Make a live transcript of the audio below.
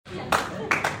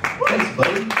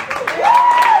buddy.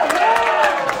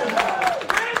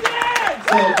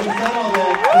 So, we said all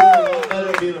that, it's a lot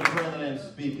better being a friend than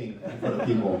speaking in front of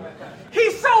people.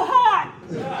 He's so hot!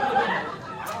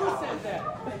 Who said that?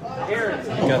 Aaron.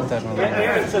 You got that one.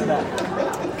 Aaron said that.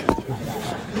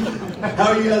 How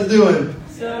are you guys doing?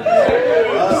 So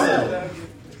good. Awesome.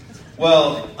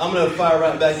 Well, I'm going to fire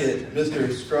right back at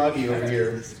Mr. Scroggy over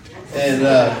here. And,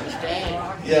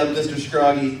 yeah, Mr.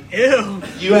 Scroggy. Ew.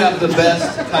 You have the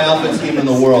best Chi Alpha team in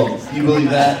the world. Do you believe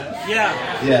that? Yeah.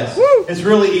 Yes. Woo. It's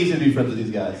really easy to be friends with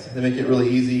these guys. They make it really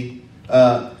easy.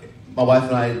 My wife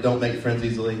and I don't make friends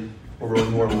easily. We're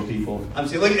really horrible people. I'm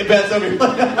seeing, look at Beth's over here.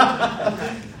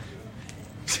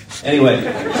 Anyway,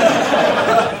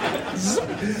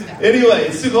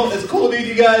 it's cool to meet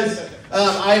you guys.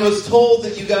 I was told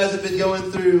that you guys have been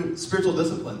going through spiritual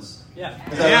disciplines. Yeah.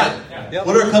 Is that right? Yeah.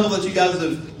 What are a couple that you guys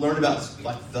have learned about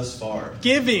like thus far?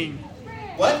 Giving.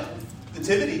 What?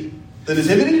 Nativity? The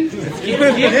nativity?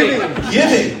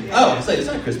 Giving. Oh, say it's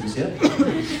not Christmas yet.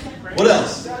 What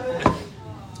else?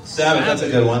 Sabbath. That's a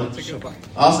good one.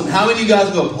 Awesome. How many of you guys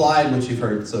have applied what you've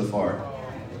heard so far?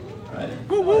 Right.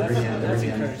 Every hand.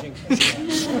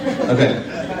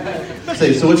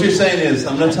 Okay. So what you're saying is,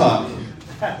 I'm going to talk,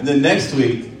 and then next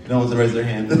week, no one's going to raise their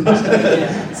hand.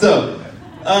 So,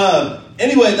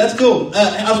 anyway, that's cool.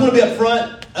 I just want to be up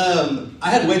front. I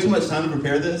had way too much time to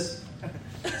prepare this.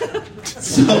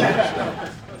 So,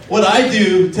 what I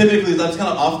do typically is I'm just kind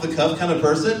of off the cuff kind of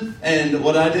person, and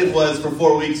what I did was for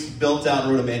 4 weeks built out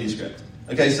and wrote a manuscript.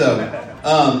 Okay, so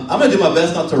I'm going to do my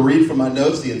best not to read from my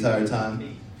notes the entire time.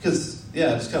 Because,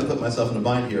 yeah, I just kind of put myself in a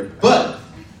bind here. But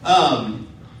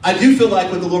I do feel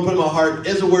like what the Lord put in my heart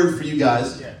is a word for you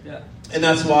guys. Yeah. And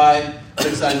that's why I'm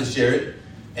excited to share it.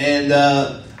 And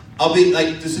I'll be,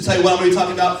 like, just to tell you what I'm going to be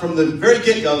talking about from the very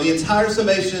get-go, the entire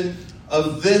summation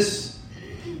of this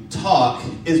talk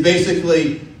is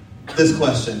basically this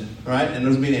question, all right? And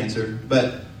there's going to be an answer.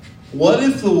 But what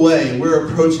if the way we're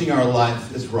approaching our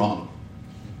life is wrong?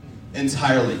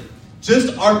 Entirely.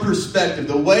 Just our perspective,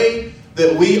 the way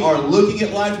that we are looking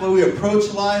at life, the way we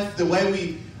approach life, the way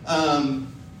we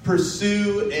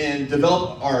pursue and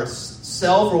develop our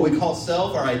self, or what we call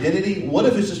self, our identity. What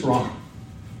if it's just wrong?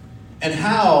 And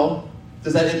how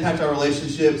does that impact our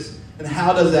relationships? And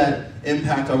how does that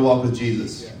impact our walk with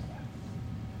Jesus? Yeah.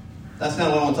 That's kind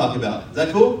of what I want to talk about. Is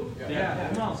that cool? Yeah.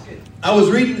 I was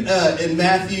reading in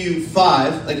Matthew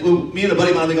 5. Like, me and a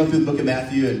buddy of mine have been going through the book of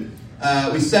Matthew, and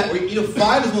we 5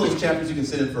 is one of those chapters you can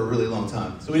sit in for a really long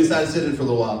time. So we decided to sit in for a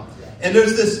little while. And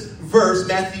there's this verse,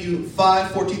 Matthew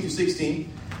 5, 14 through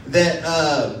 16, that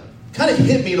kind of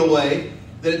hit me in a way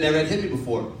that it never had hit me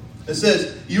before. It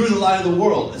says, "You are the light of the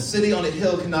world. A city on a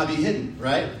hill cannot be hidden,"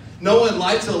 right? No one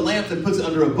lights a lamp and puts it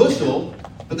under a bushel,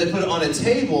 but they put it on a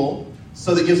table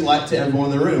so that it gives light to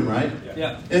everyone in the room, right?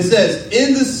 Yeah. And it says,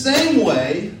 "In the same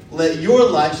way, let your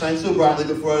light shine so brightly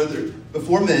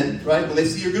before men," right? When they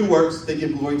see your good works, they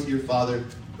give glory to your Father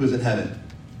who is in heaven.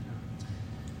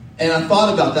 And I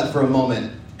thought about that for a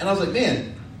moment. And I was like,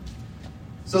 man,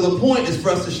 so the point is for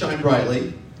us to shine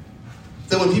brightly.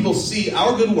 That when people see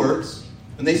our good works,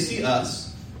 when they see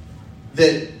us,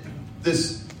 that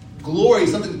this glory,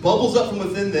 something bubbles up from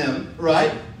within them,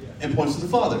 right? And points to the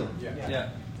Father. Yeah.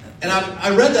 And I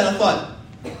read that and I thought,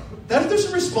 there's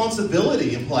some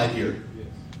responsibility implied here.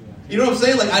 You know what I'm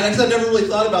saying? Like, I've never really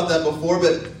thought about that before,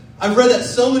 but I've read that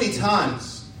so many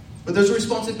times. But there's a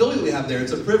responsibility that we have there.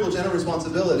 It's a privilege and a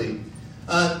responsibility.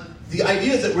 The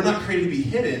idea is that we're not created to be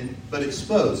hidden, but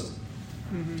exposed.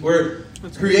 Mm-hmm. We're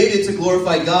created to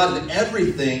glorify God in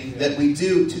everything that we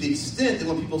do, to the extent that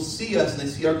when people see us and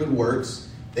they see our good works,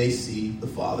 they see the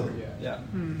Father. Yeah.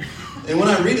 And when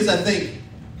I read this, I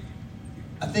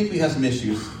think we have some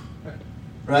issues.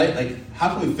 Right? Like,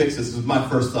 how can we fix this? This was my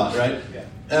first thought, right?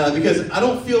 Because I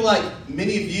don't feel like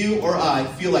many of you or I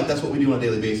feel like that's what we do on a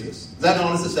daily basis. Is that an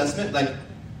honest assessment? Like,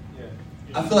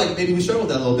 I feel like maybe we struggle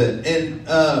with that a little bit. And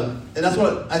that's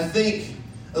what I think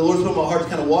the Lord's put in my heart to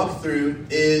kind of walk through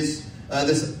is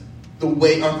the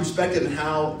way, our perspective and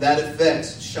how that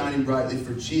affects shining brightly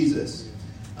for Jesus.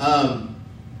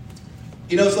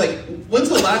 It's like, when's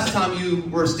the last time you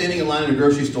were standing in line in a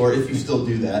grocery store, if you still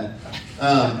do that?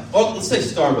 Or let's say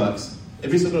Starbucks.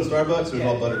 If you still go to Starbucks, we've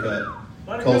all Buttercup.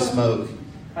 Cold Smoke,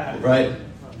 right?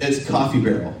 It's Coffee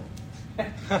Barrel.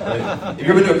 Right? Have you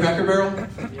ever been to a Cracker Barrel?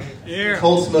 Yeah.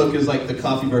 Cold Smoke is like the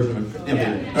coffee version of it. All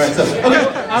right,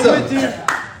 I'm with you.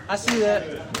 I see that.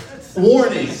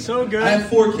 Warning. So good. I have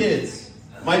 4 kids.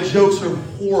 My jokes are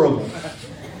horrible.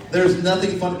 There's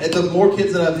nothing fun. And the more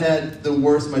kids that I've had, the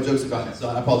worse my jokes have gotten. So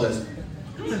I apologize.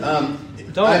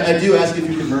 I do ask if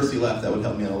you could mercy laugh. That would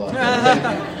help me out a lot.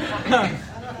 Okay.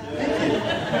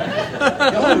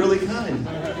 Y'all are really kind.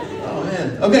 Oh,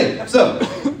 man. Okay, so,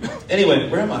 anyway,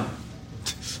 where am I?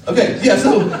 Okay, yeah,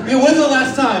 so, when's the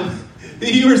last time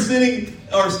that you were sitting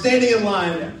or standing in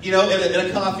line, at a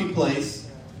coffee place,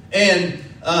 and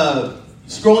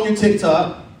scrolling your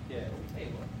TikTok,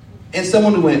 and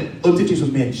someone looked at you and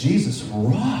said, man, Jesus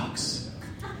rocks.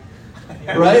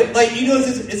 Right? Like, I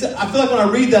feel like when I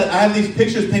read that, I have these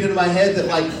pictures painted in my head that,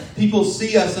 like, people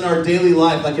see us in our daily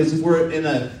life, like as if we're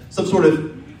in some sort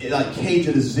of like cage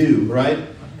at a zoo, right?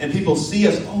 And people see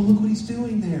us, oh, look what he's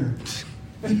doing there.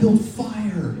 He built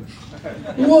fire.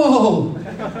 Whoa,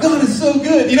 God is so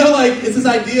good. It's this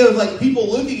idea of like people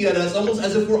looking at us almost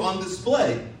as if we're on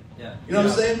display. Yeah. You know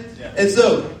what I'm saying? Yeah. And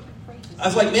so I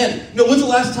was like, man, when's the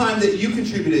last time that you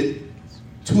contributed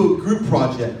to a group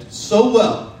project so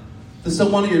well that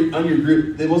someone on your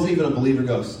group that wasn't even a believer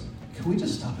goes, can we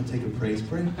just stop and take a praise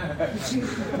break? You know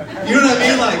what I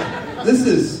mean? Like, this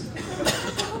is,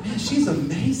 man, she's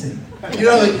amazing.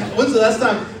 When's the last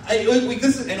time?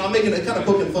 And I'm making kind of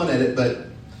poking fun at it, but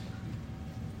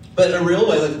in a real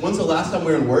way, like, when's the last time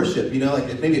we were in worship?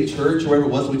 Like maybe at church or wherever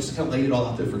it was, we just kind of laid it all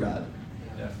out there for God.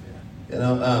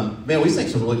 Man, we sang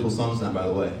some really cool songs now, by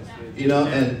the way.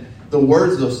 And the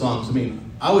words of those songs,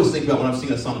 I always think about when I'm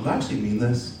singing a song, do I actually mean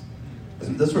this? Does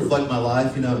this reflect my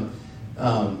life?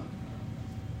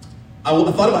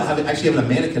 I thought about having a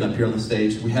mannequin up here on the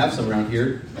stage. We have some around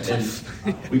here, and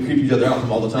we creep each other out with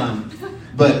them all the time.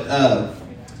 But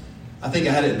I think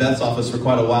I had it in Beth's office for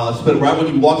quite a while. I just put it right when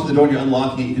you walk to the door and you're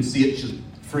unlocking it, you can see it just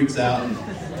freaks out.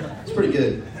 It's pretty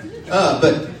good.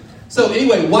 So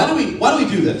anyway, why do we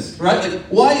do this, right? Like,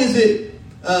 why is it,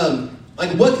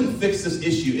 what can fix this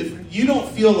issue? If you don't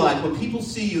feel like when people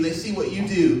see you, they see what you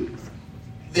do,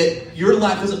 that your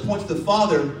life doesn't point to the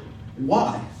Father,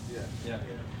 why? Yeah.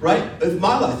 Right? It's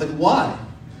my life, like, why?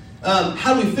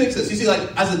 How do we fix this? You see, like,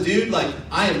 as a dude, like,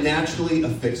 I am naturally a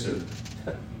fixer.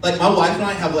 Like, my wife and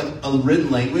I have, like, a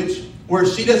written language where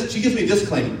she gives me a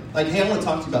disclaimer. Like, hey, I want to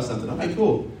talk to you about something. Okay,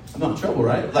 cool. I'm not in trouble,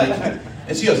 right? Like,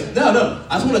 and she goes, no,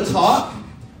 I just want to talk,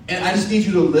 and I just need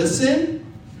you to listen.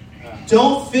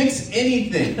 Don't fix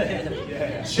anything.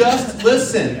 Just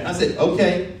listen. I said,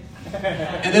 okay.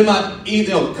 And then my,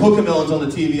 Cocomelon's on the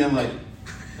TV. I'm like,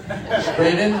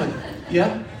 Brandon? I'm like,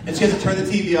 yeah. And she has to turn the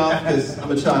TV off because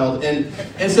I'm a child.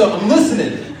 And so I'm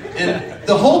listening. And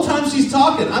the whole time she's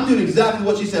talking, I'm doing exactly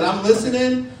what she said. I'm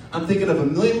listening. I'm thinking of a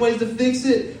million ways to fix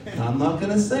it. And I'm not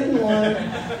going to say one.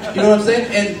 You know what I'm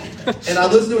saying? And I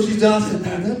listened to what she's done. I said,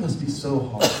 man, that must be so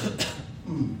hard.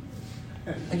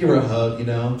 I give her a hug,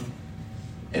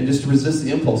 and just resist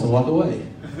the impulse and walk away.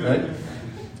 Right?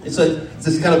 It's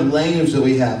this kind of language that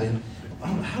we have. And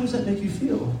how does that make you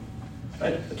feel?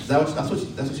 Right? That's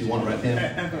what you want, right,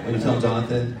 Pam? When you tell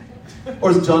Jonathan?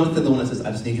 Or is Jonathan the one that says,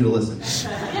 I just need you to listen?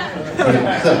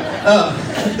 Right?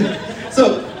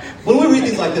 So when we read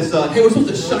things like this, hey, we're supposed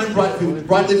to shine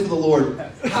brightly for the Lord.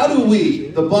 How do we,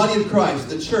 the body of Christ,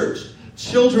 the church,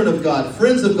 children of God,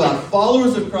 friends of God,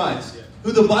 followers of Christ,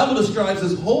 who the Bible describes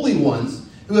as holy ones,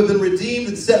 who have been redeemed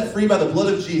and set free by the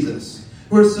blood of Jesus,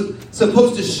 who are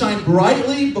supposed to shine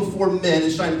brightly before men?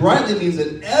 And shine brightly means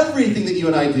that everything that you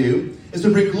and I do is to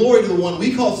bring glory to the one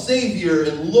we call Savior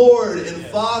and Lord and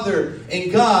Father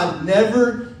and God,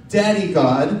 never Daddy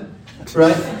God,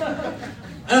 right?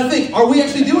 And I think, are we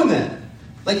actually doing that?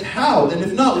 Like, how? And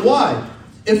if not, why?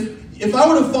 If I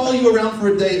were to follow you around for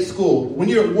a day at school, when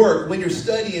you're at work, when you're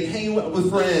studying, hanging out with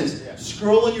friends,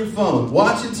 scrolling your phone,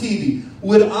 watching TV,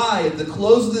 would I, at the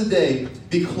close of the day,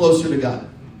 be closer to God?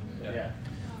 Yeah.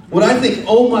 Would I think,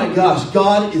 oh my gosh,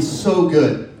 God is so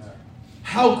good.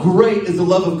 How great is the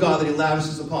love of God that He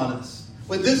lavishes upon us?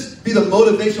 Would this be the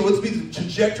motivation? Would this be the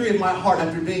trajectory of my heart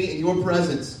after being in your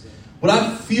presence? Would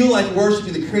I feel like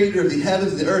worshiping the Creator of the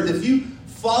heavens and the earth? If you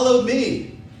followed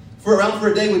me for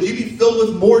a day, would you be filled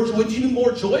with more? Would you be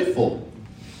more joyful?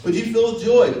 Would you feel with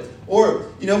joy? Or,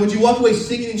 would you walk away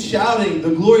singing and shouting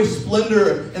the glorious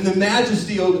splendor and the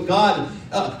majesty of God?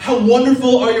 How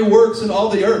wonderful are your works in all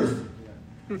the earth?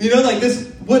 Like this.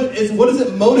 What does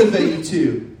it motivate you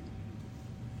to?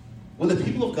 When the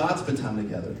people of God spend time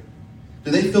together,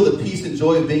 do they feel the peace and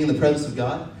joy of being in the presence of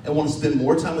God and want to spend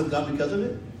more time with God because of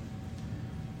it?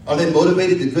 Are they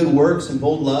motivated to good works and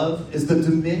bold love? Is the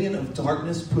dominion of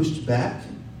darkness pushed back?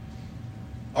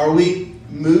 Are we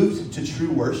moved to true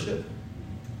worship?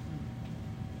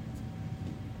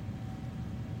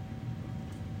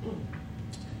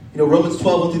 Romans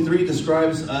 12:1-3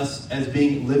 describes us as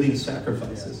being living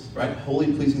sacrifices, right?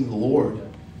 Holy, pleasing to the Lord.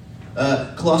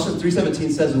 Colossians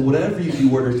 3:17 says, whatever you do,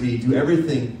 word or deed, do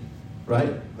everything,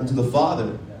 right, unto the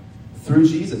Father through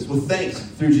Jesus, with thanks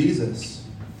through Jesus.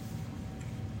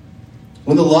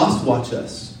 When the lost watch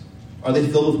us, are they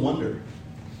filled with wonder?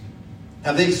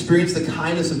 Have they experienced the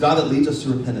kindness of God that leads us to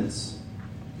repentance?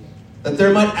 That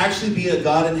there might actually be a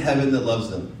God in heaven that loves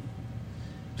them.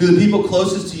 Do the people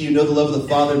closest to you know the love of the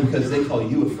Father because they call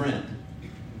you a friend?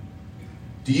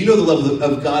 Do you know the love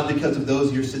of God because of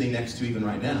those you're sitting next to even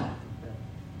right now?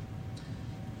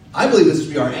 I believe this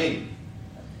should be our aim.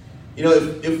 You know,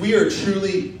 if we are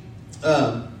truly,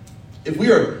 if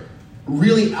we are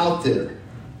really out there,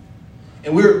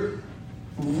 and we're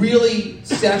really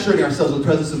saturating ourselves with the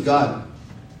presence of God,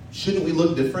 shouldn't we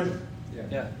look different?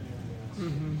 Yeah.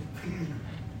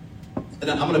 And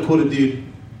I'm going to quote a dude.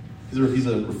 He's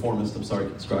a reformist. I'm sorry,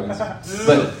 Scroggins.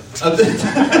 But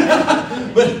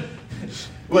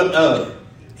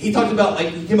he talked about, like,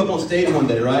 he came up on stage one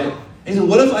day, right? And he said,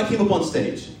 what if I came up on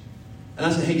stage? And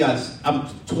I said, hey guys, I'm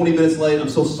 20 minutes late. I'm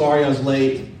so sorry I was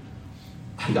late.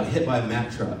 I got hit by a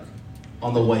Mack truck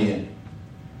on the way in.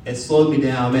 It slowed me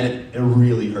down, man. It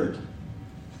really hurt.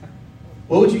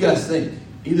 What would you guys think?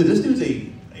 Either this dude's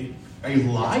a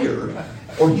liar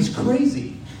or he's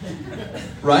crazy.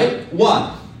 Right?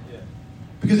 Why?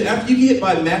 Because after you get hit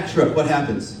by a Mack truck, what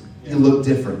happens? You look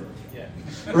different.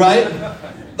 Right?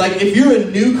 Like if you're a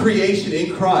new creation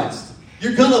in Christ,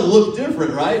 you're going to look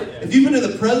different, right? If you've been in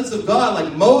the presence of God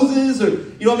like Moses, or,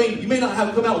 you know what I mean? You may not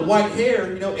have come out with white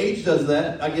hair. You know, age does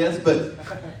that, I guess. But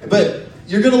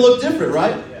you're going to look different,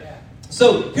 right?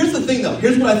 So here's the thing, though.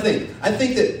 Here's what I think. I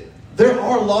think that there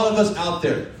are a lot of us out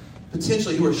there,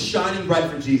 potentially, who are shining bright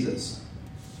for Jesus.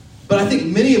 But I think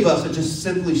many of us are just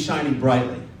simply shining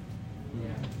brightly.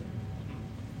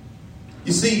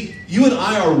 You see, you and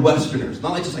I are Westerners.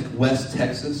 Not like just like West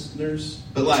Texasers,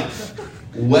 but like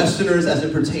Westerners as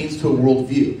it pertains to a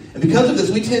worldview. And because of this,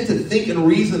 we tend to think and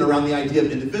reason around the idea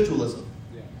of individualism.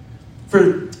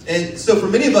 And so for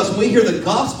many of us, when we hear the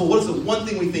gospel, what is the one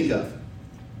thing we think of?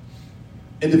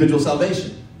 Individual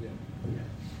salvation.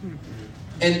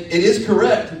 And it is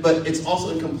correct, but it's also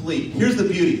incomplete. Here's the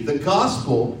beauty. The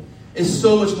gospel is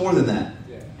so much more than that.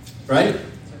 Right?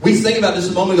 We sang about this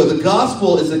a moment ago. The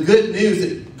gospel is the good news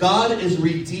that God is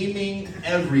redeeming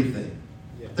everything.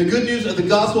 The good news of the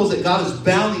gospel is that God has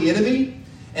bound the enemy,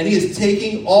 and he is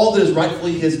taking all that is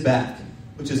rightfully his back,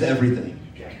 which is everything.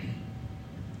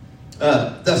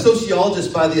 The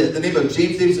sociologist by the name of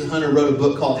James Davison Hunter wrote a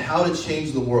book called How to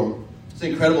Change the World. It's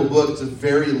an incredible book. It's a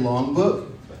very long book.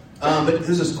 But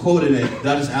there's this quote in it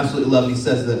that I just absolutely love. He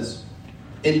says this: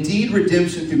 indeed,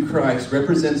 redemption through Christ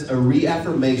represents a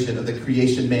reaffirmation of the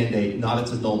creation mandate, not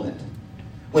its annulment.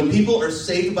 When people are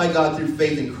saved by God through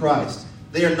faith in Christ,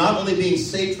 they are not only being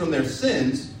saved from their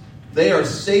sins, they are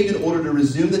saved in order to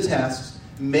resume the tasks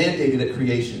mandated at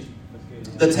creation.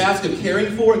 The task of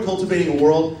caring for and cultivating a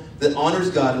world that honors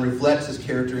God and reflects his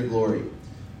character and glory.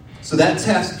 So that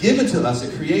task given to us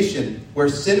at creation, where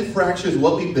sin fractures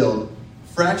what we build,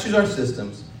 fractures our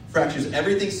systems, fractures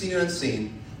everything seen and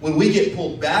unseen, when we get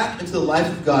pulled back into the life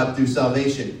of God through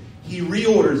salvation, he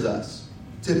reorders us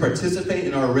to participate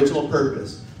in our original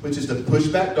purpose, which is to push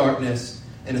back darkness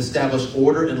and establish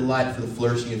order and light for the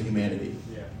flourishing of humanity.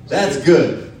 That's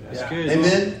good. That's good.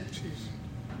 Amen?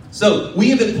 So we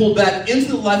have been pulled back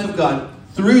into the life of God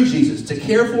through Jesus to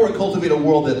care for and cultivate a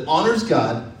world that honors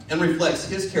God and reflects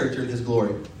his character and his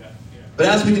glory. But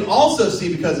as we can also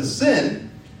see, because of sin,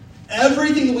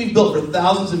 everything that we've built for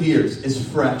thousands of years is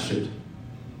fractured.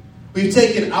 We've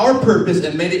taken our purpose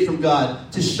and made it from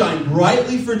God to shine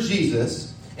brightly for Jesus,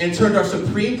 and turned our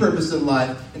supreme purpose in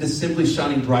life into simply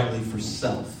shining brightly for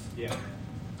self.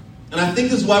 And I think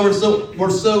this is why we're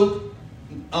so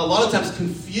a lot of times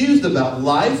confused about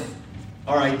life,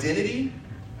 our identity,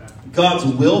 God's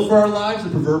will for our lives, the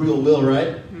proverbial will,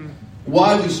 right?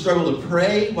 Why we struggle to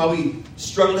pray, why we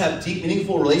struggle to have deep,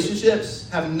 meaningful relationships,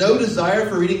 have no desire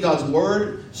for reading God's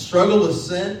word, struggle with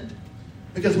sin.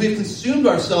 Because we've consumed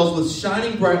ourselves with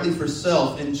shining brightly for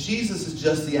self, and Jesus is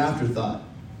just the afterthought.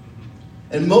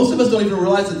 And most of us don't even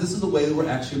realize that this is the way that we're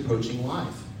actually approaching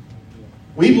life.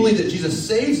 We believe that Jesus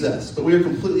saves us, but we are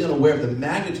completely unaware of the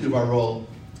magnitude of our role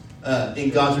in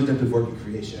God's redemptive work in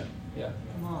creation.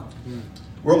 Come on.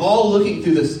 We're all looking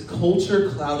through this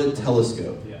culture-clouded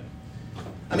telescope.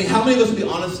 I mean, how many of us would be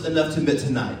honest enough to admit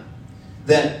tonight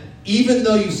that even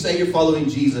though you say you're following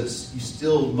Jesus, you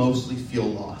still mostly feel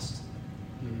lost?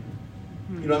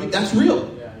 You know what I mean? That's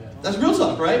real. That's real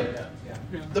talk, right?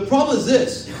 The problem is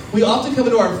this. We often come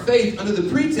into our faith under the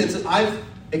pretense that I've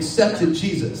accepted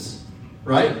Jesus,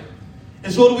 right?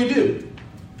 And so what do?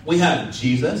 We have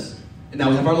Jesus, and now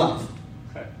we have our life.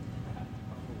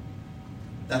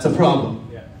 That's a problem.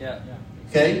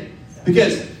 Okay?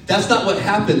 Because that's not what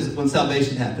happens when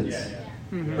salvation happens.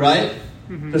 Right?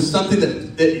 There's something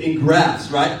that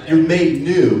engrafts, right? You're made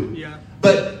new. Yeah.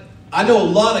 But I know a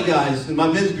lot of guys in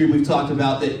my men's group we've talked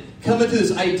about that come into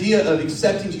this idea of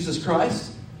accepting Jesus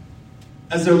Christ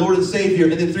as their Lord and Savior,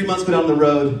 and then 3 months go down the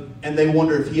road and they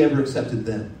wonder if He ever accepted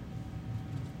them.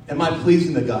 Am I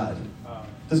pleasing to God?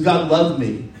 Does God love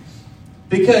me?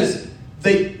 Because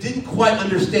they didn't quite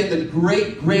understand the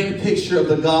great grand picture of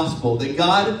the gospel, that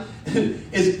God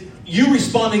is you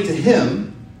responding to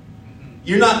Him.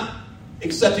 You're not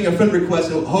accepting a friend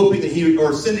request and hoping that He,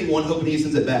 or sending one hoping He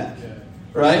sends it back.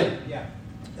 Right? Yeah.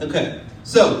 Okay.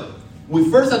 So we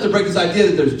first have to break this idea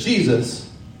that there's Jesus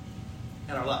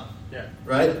in our life. Yeah.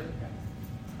 Right?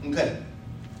 Okay.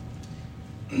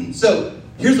 So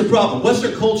here's the problem.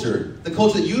 Western culture, the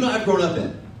culture that you and I have grown up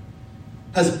in,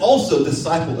 has also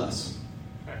discipled us.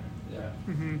 Yeah.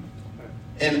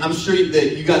 And I'm sure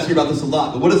that you guys hear about this a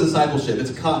lot, but what is discipleship?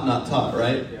 It's caught, not taught,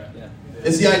 right? Yeah.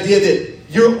 It's the idea that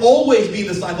you're always being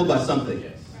discipled by something.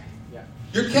 Yes. Yeah.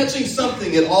 You're catching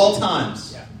something at all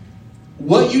times. Yeah.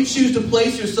 What you choose to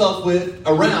place yourself with,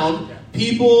 around,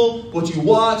 people, what you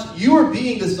watch, you are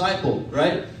being discipled,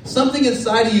 right? Something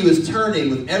inside of you is turning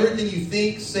with everything you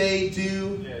think, say,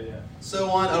 do, so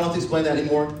on. I don't have to explain that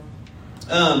anymore.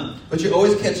 But you're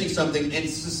always catching something, and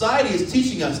society is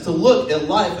teaching us to look at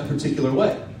life a particular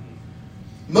way.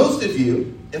 Most of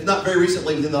you, if not very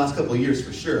recently, within the last couple of years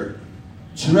for sure,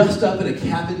 dressed up in a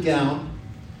cap and gown,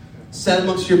 sat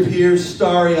amongst your peers,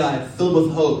 starry-eyed, filled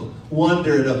with hope,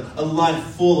 wonder at a life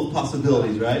full of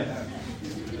possibilities, right?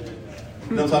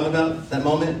 You know what I'm talking about? That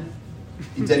moment?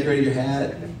 You decorated your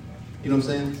hat. You know what I'm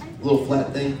saying? A little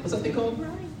flat thing. What's that thing called?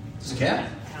 Just a cap?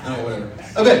 Oh, whatever.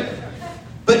 Okay.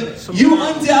 But you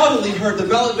undoubtedly heard the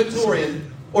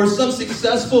valedictorian or some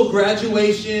successful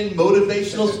graduation,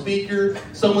 motivational speaker,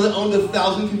 someone that owned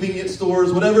 1,000 convenience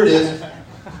stores, whatever it is,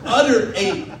 utter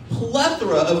a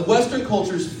plethora of Western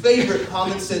culture's favorite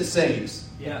common sense sayings.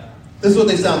 Yeah. This is what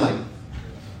they sound like.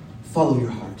 Follow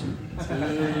your heart.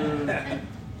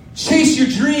 Chase your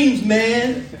dreams,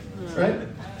 man. Right?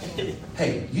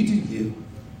 Hey, you do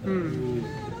you.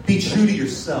 Be true to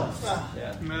yourself.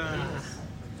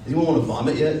 Anyone want to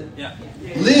vomit yet? Yeah.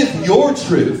 Live your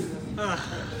truth.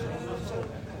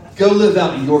 Go live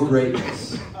out your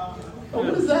greatness. Oh,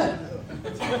 what is that?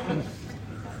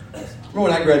 Remember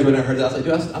when I graduated and I heard that, I was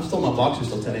like, dude, I'm still in my boxers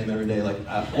till 10 a.m. every day. Like,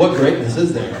 what greatness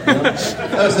is there? You know?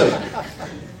 So,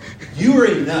 you are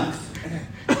enough.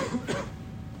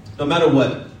 No matter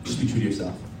what, just be true to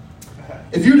yourself.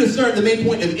 If you were to discern the main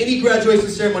point of any graduation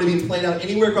ceremony being played out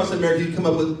anywhere across America, you would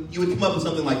come up with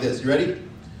something like this. You ready?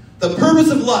 The purpose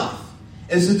of life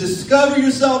is to discover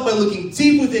yourself by looking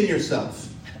deep within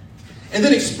yourself. And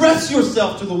then express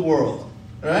yourself to the world.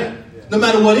 All right? No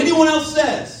matter what anyone else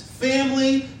says.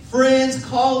 Family, friends,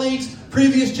 colleagues,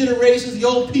 previous generations, the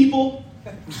old people.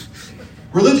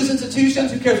 Religious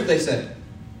institutions, who cares what they say?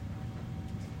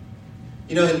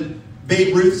 You know, in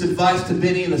Babe Ruth's advice to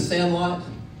Benny in the Sandlot,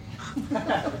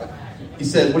 he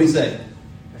said, what did he say?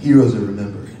 Heroes are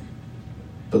remembered,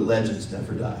 but legends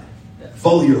never die.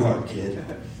 Follow your heart, kid.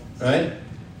 Right?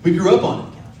 We grew up on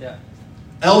it. Yeah.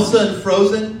 Elsa and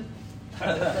Frozen.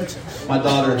 My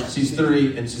daughter, she's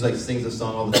 3, and she's like sings this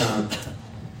song all the time.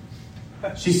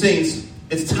 She sings,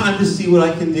 it's time to see what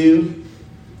I can do.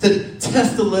 To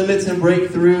test the limits and break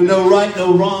through. No right,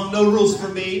 no wrong, no rules for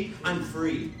me. I'm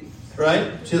free.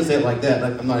 Right? She doesn't say it like that.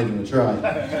 I'm not even going to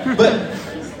try. But,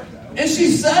 and she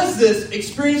says this,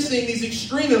 experiencing these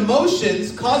extreme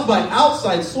emotions caused by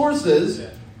outside sources.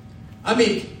 I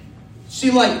mean, she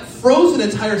like froze an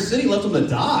entire city, left them to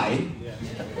die.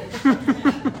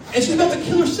 And she's about to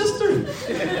kill her sister.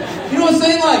 You know what I'm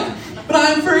saying? Like, but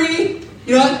I'm free.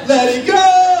 You know, let it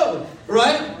go.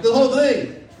 Right? The whole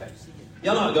thing.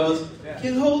 Y'all know how it goes.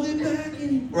 Can't hold it back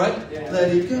anymore. Right?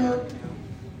 Let it go.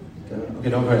 Okay,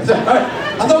 don't worry. So, all right.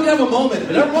 I thought we'd have a moment,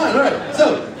 but never mind. All right.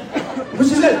 So, what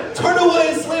she said, turn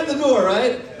away and slam the door,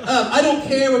 right? I don't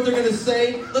care what they're going to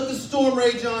say. Let the storm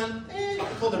rage on. The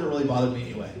cold never really bothered me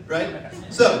anyway, right?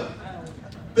 So,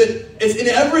 but it's in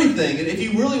everything. And if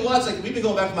you really watch, like, we've been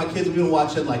going back to my kids, we've been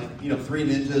watching, like, you know, Three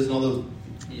Ninjas and all those.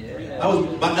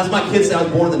 Yeah. As my kids say, I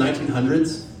was born in the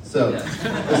 1900s. So,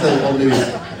 that's the old news.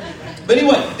 But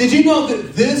anyway, did you know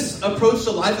that this approach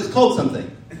to life is called something?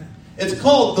 It's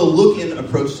called the look-in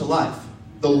approach to life.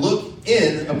 The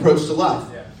look-in approach to life.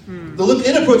 The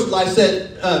look-in approach to life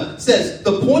says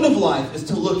the point of life is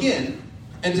to look in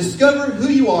and discover who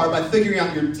you are by figuring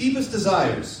out your deepest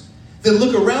desires. Then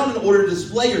look around in order to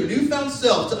display your newfound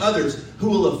self to others who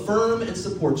will affirm and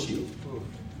support you.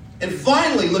 And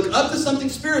finally, look up to something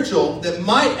spiritual that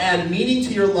might add meaning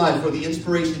to your life or the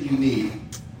inspiration you need.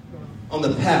 on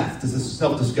the path to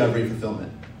self-discovery and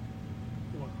fulfillment.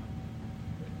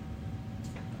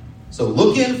 So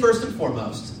look in first and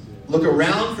foremost. Look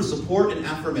around for support and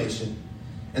affirmation.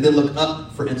 And then look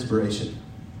up for inspiration.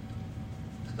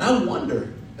 And I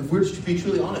wonder, if we're to be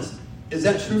truly honest, is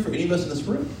that true for any of us in this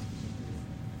room?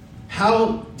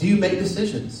 How do you make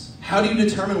decisions? How do you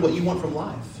determine what you want from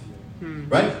life?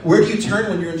 Right? Where do you turn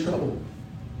when you're in trouble?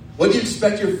 What do you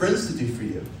expect your friends to do for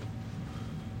you?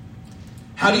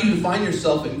 How do you define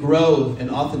yourself and grow in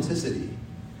authenticity?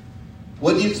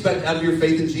 What do you expect out of your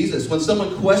faith in Jesus? When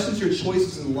someone questions your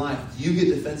choices in life, do you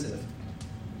get defensive?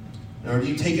 Or do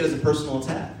you take it as a personal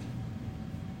attack?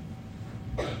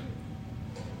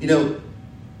 You know,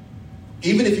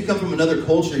 even if you come from another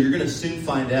culture, you're going to soon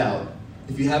find out,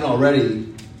 if you haven't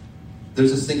already,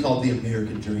 there's this thing called the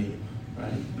American dream,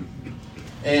 right?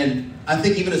 And I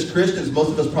think even as Christians,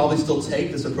 most of us probably still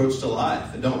take this approach to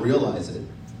life and don't realize it.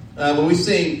 When we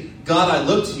sing, God, I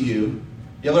look to you,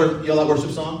 y'all that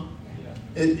worship song?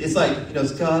 It's like,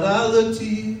 it's God, I look to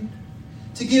you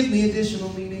to give me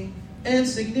additional meaning and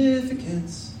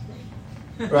significance.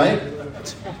 Right?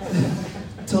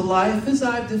 To life as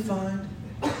I've defined.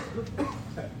 I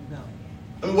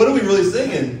mean, what are we really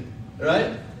singing?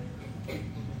 Right?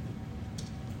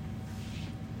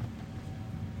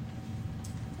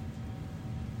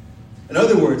 In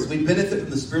other words, we benefit from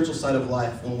the spiritual side of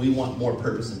life when we want more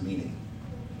purpose and meaning.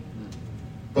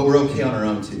 But we're okay on our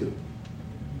own too.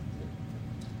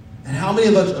 And how many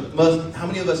of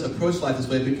us approach life this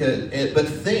way but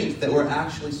think that we're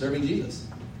actually serving Jesus?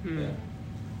 Yeah.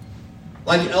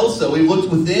 Like Elsa, we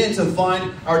looked within to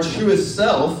find our truest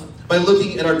self by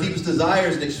looking at our deepest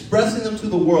desires and expressing them to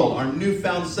the world, our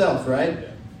newfound self, right? Yeah.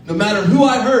 No matter who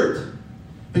I hurt,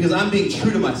 because I'm being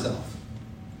true to myself.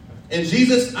 And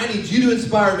Jesus, I need you to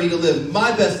inspire me to live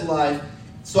my best life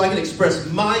so I can express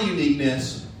my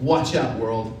uniqueness. Watch out,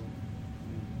 world.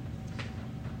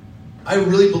 I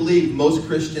really believe most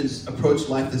Christians approach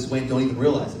life this way and don't even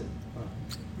realize it.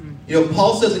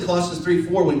 Paul says in Colossians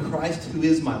 3:4, when Christ, who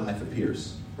is my life,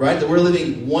 appears, right? That we're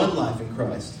living one life in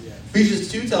Christ. Yeah.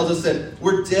 Ephesians 2 tells us that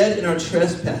we're dead in our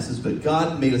trespasses, but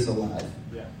God made us alive.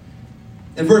 Yeah.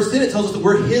 And verse 10, it tells us that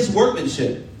we're his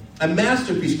workmanship, a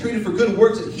masterpiece created for good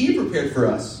works that he prepared for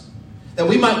us, that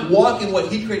we might walk in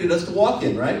what he created us to walk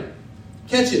in, right?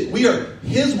 Catch it. We are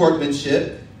his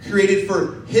workmanship, created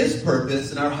for his purpose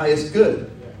and our highest good.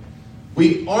 Yeah.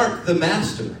 We aren't the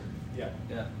master. Yeah.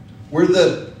 Yeah. We're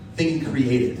the thing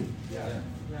created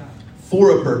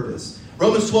for a purpose.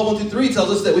 Romans 12:1-3 tells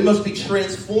us that we must be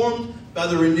transformed by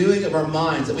the renewing of our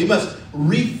minds, that we must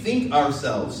rethink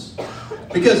ourselves.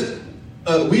 Because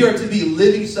we are to be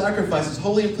living sacrifices,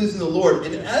 holy and pleasing to the Lord.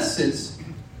 In essence,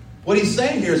 what he's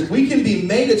saying here is we can be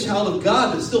made a child of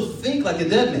God but still think like a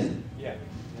dead man. Yeah.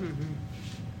 Mm-hmm.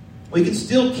 We can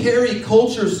still carry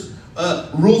culture's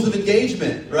rules of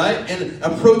engagement, right? And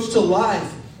approach to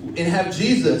life and have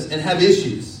Jesus and have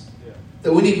issues. Yeah.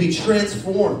 That we need to be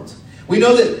transformed. We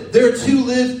know that there are two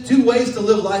ways to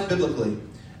live life biblically.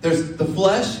 There's the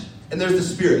flesh and there's the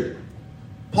spirit.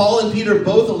 Paul and Peter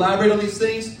both elaborate on these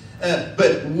things,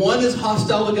 but one is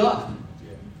hostile to God.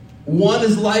 Yeah. One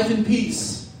is life and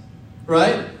peace,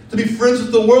 right? To be friends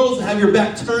with the world, to have your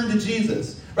back turned to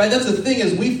Jesus, right? That's the thing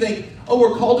is we think,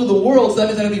 we're called to the world, so that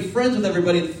means I got to be friends with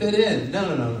everybody and fit in.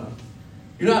 No.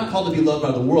 You're not called to be loved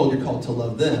by the world. You're called to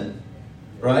love them,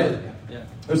 right? Yeah.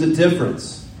 There's a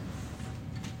difference.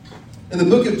 In the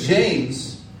book of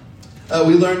James,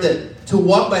 we learned that to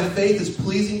walk by faith is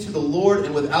pleasing to the Lord,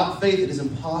 and without faith it is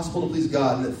impossible to please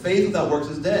God, and that faith without works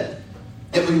is dead.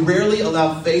 Yet we rarely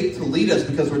allow faith to lead us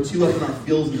because we're too up in our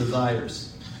feels and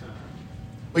desires.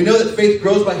 We know that faith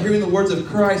grows by hearing the words of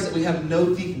Christ, that we have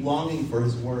no deep longing for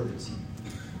his words.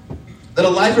 That a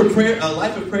life of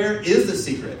prayer is the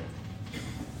secret,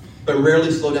 but rarely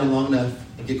slow down long enough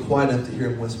and get quiet enough to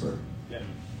hear him whisper. Yeah.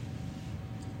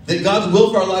 That God's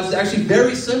will for our lives is actually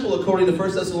very simple, according to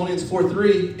 1 Thessalonians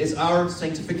 4:3, is our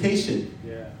sanctification.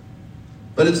 Yeah.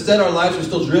 But instead our lives are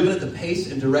still driven at the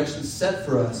pace and direction set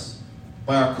for us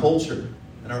by our culture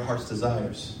and our heart's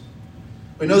desires.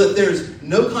 We know that there's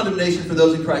no condemnation for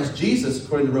those in Christ Jesus,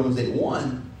 according to Romans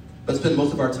 8:1, but spend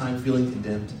most of our time feeling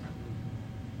condemned.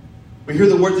 We hear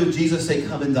the words of Jesus say,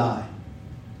 come and die.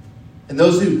 And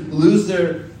those who lose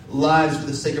their lives for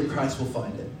the sake of Christ will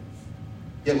find it.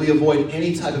 Yet we avoid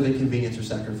any type of inconvenience or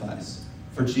sacrifice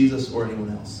for Jesus or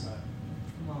anyone else.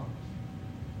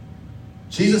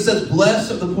 Jesus says,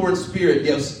 blessed are the poor in spirit,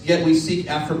 yet we seek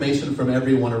affirmation from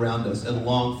everyone around us and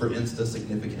long for instant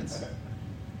significance.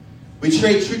 We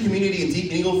trade true community and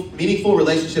deep, meaningful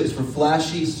relationships for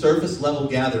flashy, surface-level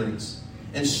gatherings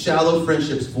and shallow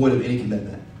friendships void of any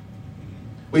commitment.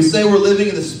 We say we're living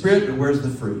in the Spirit, but where's the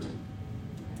fruit?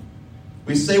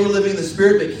 We say we're living in the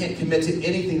Spirit, but can't commit to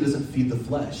anything that doesn't feed the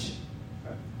flesh.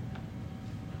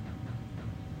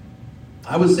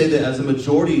 I would say that as a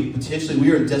majority, potentially,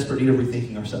 we are in desperate need of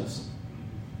rethinking ourselves.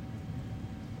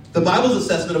 The Bible's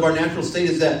assessment of our natural state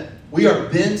is that we are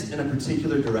bent in a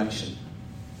particular direction.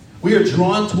 We are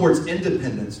drawn towards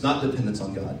independence, not dependence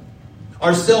on God.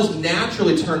 Our selves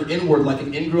naturally turn inward like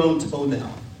an ingrown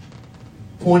toenail,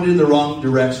 pointed in the wrong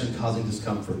direction, causing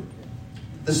discomfort.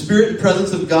 The Spirit and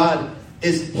presence of God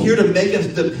is here to make us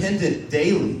dependent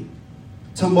daily,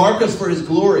 to mark us for His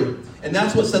glory. And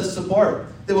that's what sets us apart.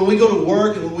 That when we go to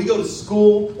work and when we go to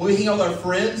school, when we hang out with our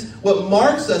friends, what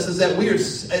marks us is that we are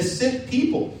as sent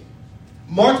people,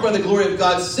 marked by the glory of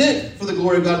God, sent for the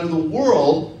glory of God into the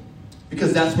world,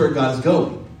 because that's where God is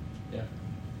going. Yeah.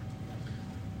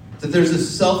 That there's this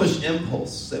selfish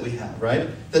impulse that we have, right?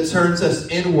 That turns us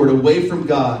inward, away from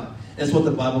God. And it's what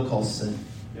the Bible calls sin.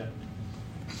 Yeah.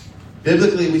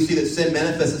 Biblically, we see that sin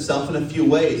manifests itself in a few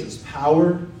ways. It's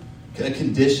power, a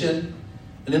condition,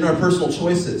 and in our personal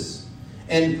choices.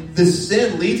 And this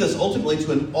sin leads us ultimately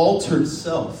to an altered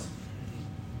self.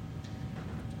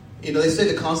 You know, they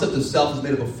say the concept of self is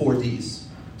made up of 4 Ds.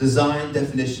 Design,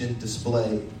 definition,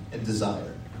 display, and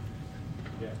desire.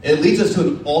 Yeah. It leads us to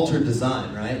an altered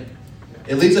design, right?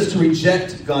 It leads us to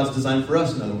reject God's design for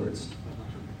us, in other words.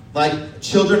 Like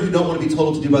children who don't want to be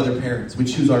told what to do by their parents. We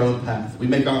choose our own path. We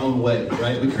make our own way,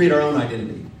 right? We create our own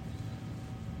identity.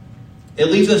 It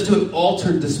leads us to an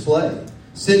altered display.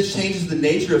 Sin changes the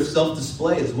nature of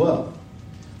self-display as well.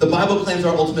 The Bible claims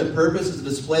our ultimate purpose is to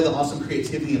display the awesome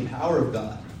creativity and power of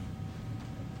God.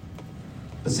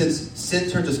 But since sin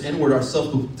turns us inward, our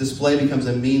self-display becomes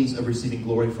a means of receiving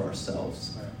glory for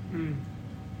ourselves.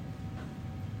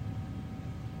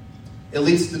 It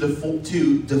leads to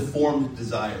deformed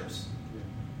desires.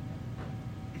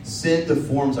 Sin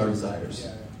deforms our desires.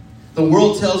 The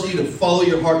world tells you to follow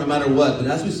your heart no matter what, but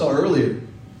as we saw earlier,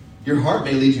 your heart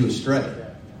may lead you astray.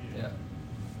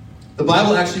 The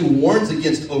Bible actually warns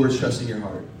against overtrusting your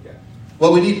heart.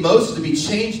 What we need most is to be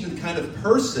changed into the kind of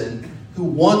person who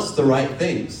wants the right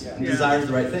things and desires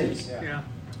the right things.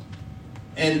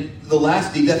 And the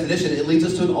last D, definition, it leads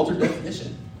us to an altered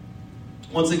definition.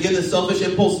 Once again, the selfish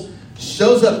impulse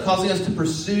shows up, causing us to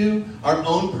pursue our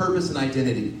own purpose and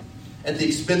identity at the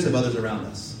expense of others around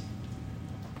us.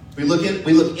 We look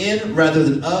in rather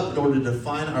than up in order to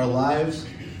define our lives,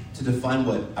 to define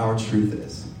what our truth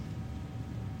is.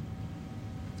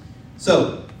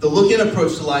 So, the look-in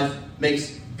approach to life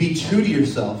makes be true to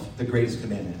yourself the greatest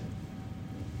commandment.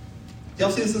 Do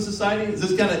y'all see this in society? Is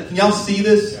this can y'all see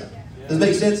this? Yeah. Does it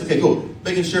make sense? Okay, cool.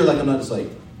 Making sure I'm not just much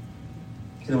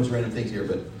random things here,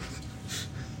 but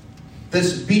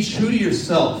this be true to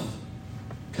yourself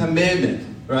commandment,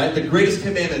 right? The greatest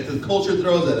commandment that the culture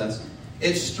throws at us.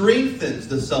 It strengthens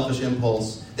the selfish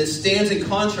impulse that stands in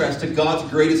contrast to God's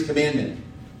greatest commandment.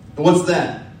 And what's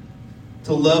that?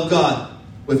 To love God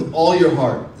with all your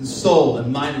heart and soul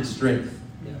and mind and strength.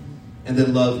 Yeah. And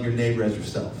then love your neighbor as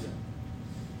yourself.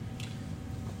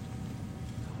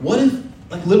 What if,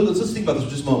 let's think about this for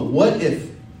just a moment. What if,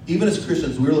 even as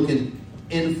Christians, we were looking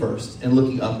in first and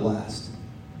looking up last?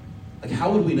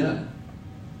 How would we know?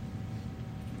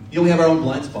 We have our own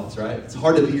blind spots, right? It's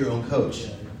hard to be your own coach.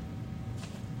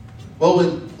 Well,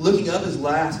 when looking up is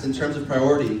last in terms of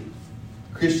priority,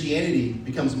 Christianity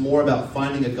becomes more about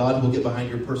finding a God who will get behind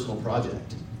your personal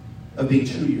project of being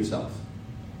true to yourself.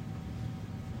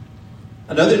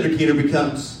 Another indicator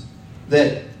becomes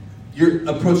that your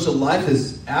approach to life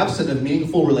is absent of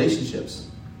meaningful relationships.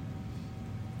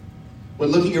 When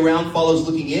looking around follows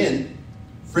looking in,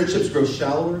 friendships grow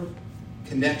shallower,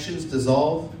 connections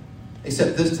dissolve,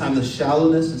 except this time the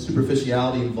shallowness and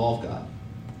superficiality involve God.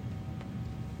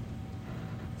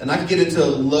 And I could get into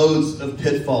loads of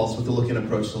pitfalls with the look-in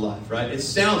approach to life, right? It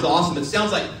sounds awesome. It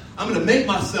sounds like I'm going to make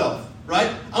myself,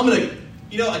 right? I'm going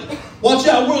to, watch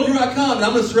out, world, here I come. And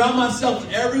I'm going to surround myself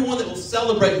with everyone that will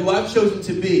celebrate who I've chosen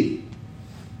to be,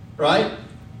 right?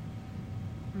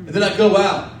 And then I go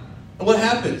out. And what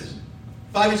happens?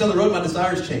 5 years down the road, my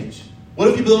desires change. What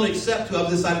if people don't accept who I've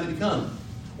decided to become?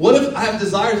 What if I have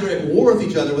desires that are at war with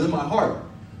each other within my heart?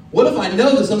 What if I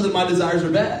know that some of my desires are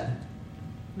bad?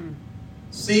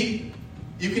 See,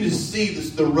 you can just see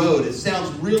the road. It sounds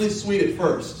really sweet at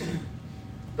first,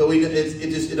 but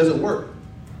it doesn't work.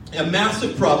 A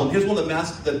massive problem. Here's one of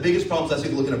the biggest problems I see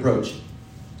with the look-in approach.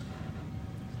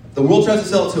 The world tries to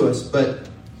sell it to us, but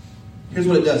here's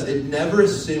what it does. It never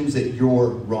assumes that you're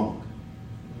wrong.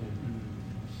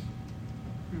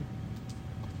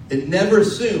 It never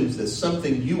assumes that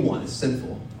something you want is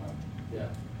sinful.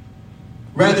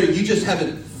 Rather, you just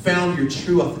haven't found your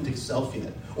true, authentic self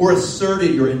yet, or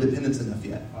asserted your independence enough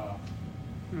yet.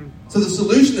 So the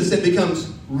solution to sin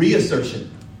becomes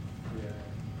reassertion,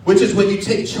 which is when you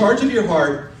take charge of your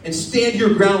heart and stand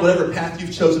your ground whatever path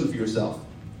you've chosen for yourself.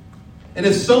 And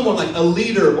if someone like a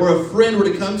leader or a friend were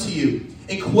to come to you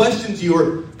and questions you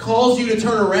or calls you to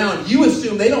turn around, you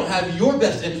assume they don't have your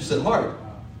best interests at heart.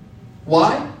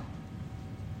 Why?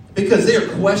 Because they are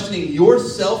questioning your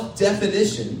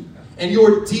self-definition and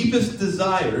your deepest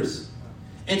desires,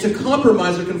 and to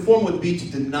compromise or conform would be to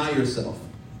deny yourself,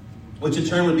 which in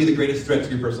turn would be the greatest threat to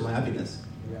your personal happiness.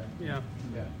 Yeah.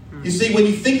 You see, when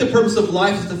you think the purpose of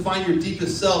life is to find your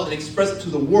deepest self and express it to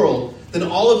the world, then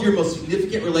all of your most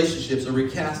significant relationships are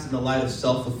recast in the light of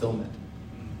self-fulfillment.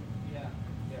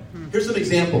 Here's some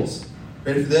examples.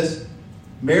 Ready for this?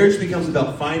 Marriage becomes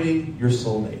about finding your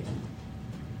soulmate.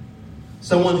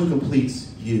 Someone who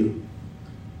completes you.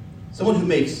 Someone who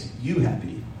makes you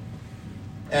happy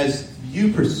as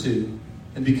you pursue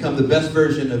and become the best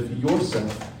version of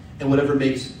yourself and whatever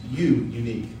makes you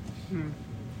unique.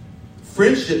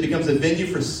 Friendship becomes a venue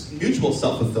for mutual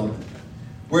self-fulfillment,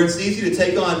 where it's easy to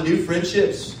take on new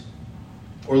friendships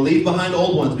or leave behind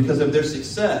old ones because of their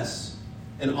success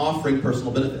in offering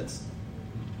personal benefits.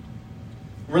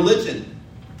 Religion.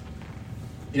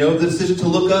 The decision to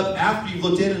look up after you've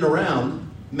looked in and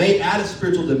around may add a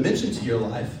spiritual dimension to your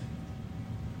life,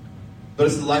 but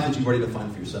it's the life that you've already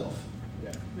defined for yourself.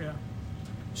 Yeah.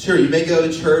 Sure, you may go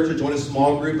to church or join a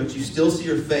small group, but you still see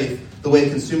your faith the way a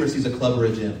consumer sees a club or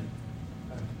a gym.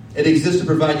 It exists to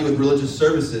provide you with religious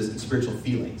services and spiritual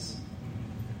feelings.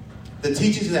 The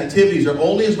teachings and activities are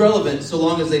only as relevant so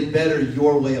long as they better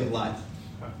your way of life.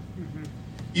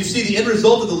 You see, the end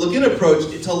result of the look-in approach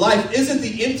to life isn't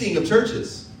the emptying of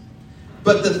churches,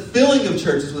 but the filling of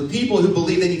churches with people who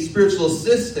believe they need spiritual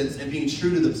assistance and being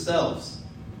true to themselves.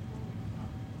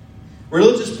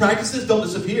 Religious practices don't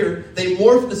disappear. They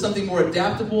morph into something more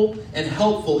adaptable and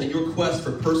helpful in your quest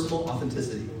for personal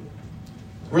authenticity.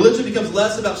 Religion becomes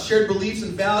less about shared beliefs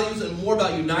and values and more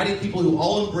about uniting people who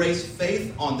all embrace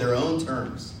faith on their own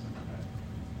terms.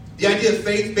 The idea of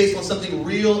faith based on something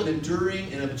real and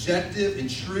enduring and objective and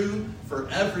true for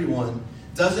everyone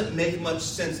doesn't make much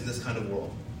sense in this kind of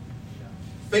world.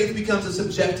 Faith becomes a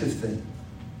subjective thing,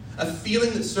 a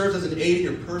feeling that serves as an aid in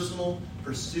your personal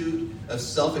pursuit of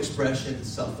self-expression and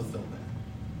self-fulfillment.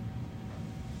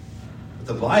 But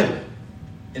the Bible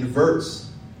inverts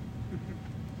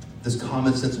this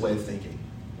common sense way of thinking.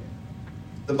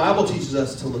 The Bible teaches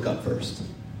us to look up first.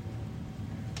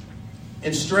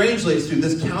 And strangely, it's through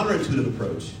this counterintuitive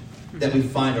approach that we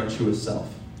find our truest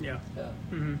self. Yeah.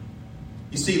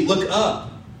 You see, look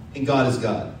up, and God is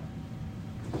God.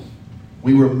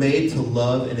 We were made to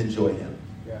love and enjoy Him.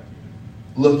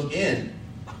 Look in,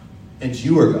 and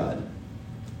you are God.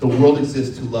 The world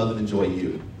exists to love and enjoy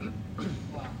you.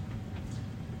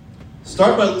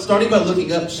 Starting by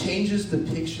looking up changes the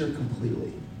picture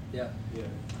completely.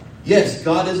 Yes,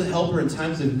 God is a helper in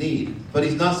times of need, but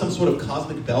He's not some sort of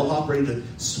cosmic bellhop ready to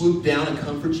swoop down and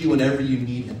comfort you whenever you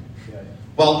need Him,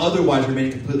 while otherwise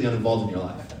remaining completely uninvolved in your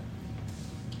life.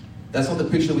 That's not the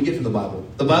picture we get from the Bible.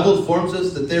 The Bible informs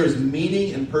us that there is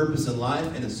meaning and purpose in life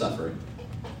and in suffering.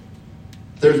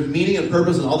 There's meaning and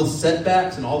purpose in all the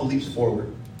setbacks and all the leaps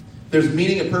forward. There's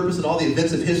meaning and purpose in all the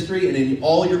events of history and in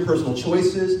all your personal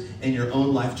choices and your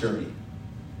own life journey.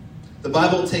 The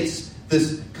Bible takes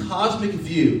this cosmic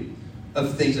view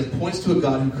of things and points to a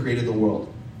God who created the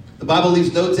world. The Bible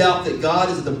leaves no doubt that God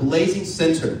is at the blazing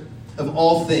center of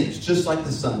all things, just like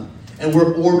the sun, and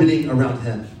we're orbiting around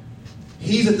Him.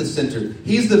 He's at the center.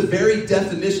 He's the very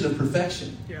definition of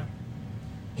perfection. Yeah.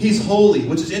 He's holy,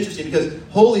 which is interesting because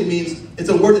holy means, it's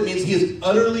a word that means He is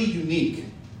utterly unique,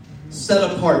 set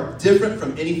apart, different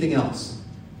from anything else.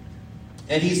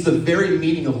 And He's the very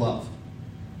meaning of love.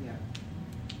 Yeah.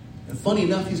 And funny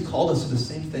enough, He's called us to the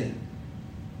same thing.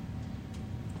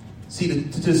 See,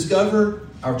 to discover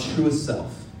our truest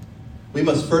self, we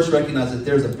must first recognize that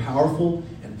there's a powerful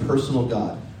and personal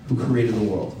God who created the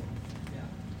world,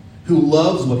 who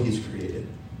loves what He's created,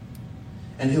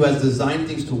 and who has designed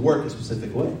things to work a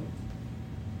specific way.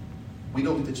 We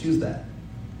don't get to choose that.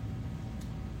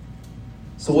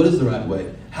 So what is the right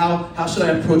way? How should I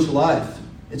approach life?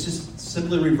 It's just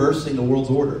simply reversing the world's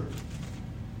order,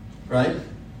 right?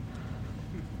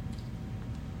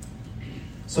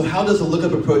 So how does the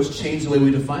look-up approach change the way we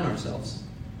define ourselves?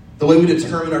 The way we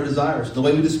determine our desires, the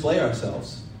way we display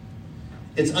ourselves?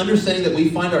 It's understanding that we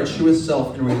find our truest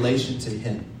self in relation to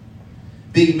Him.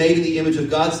 Being made in the image of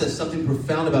God says something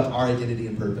profound about our identity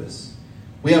and purpose.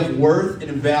 We have worth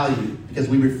and value because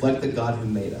we reflect the God who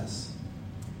made us.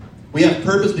 We have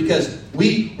purpose because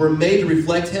we were made to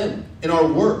reflect Him in our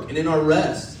work and in our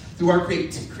rest, through our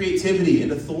creativity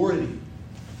and authority.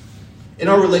 In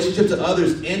our relationship to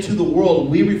others and to the world,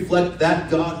 we reflect that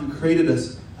God who created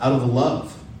us out of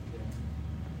love.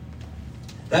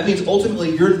 That means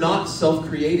ultimately you're not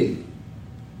self-creating.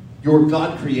 You're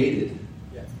God-created.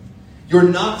 You're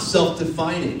not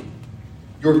self-defining.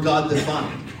 You're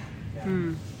God-defined.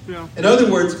 Yeah. In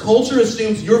other words, culture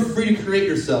assumes you're free to create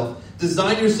yourself,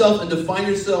 design yourself, and define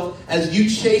yourself as you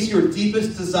chase your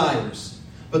deepest desires.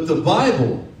 But the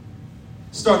Bible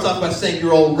starts off by saying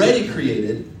you're already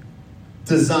created,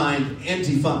 designed, and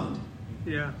defined.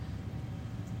 Yeah.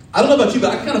 I don't know about you,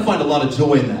 but I kind of find a lot of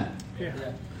joy in that. Yeah.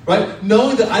 Right?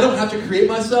 Knowing that I don't have to create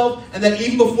myself, and that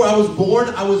even before I was born,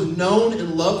 I was known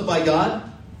and loved by God.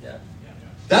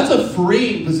 That's a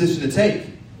freeing position to take.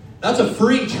 That's a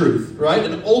freeing truth, right?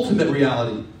 An ultimate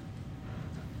reality.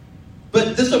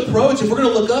 But this approach, if we're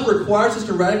going to look up, requires us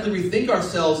to radically rethink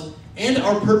ourselves and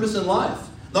our purpose in life.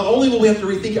 Not only will we have to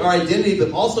rethink our identity,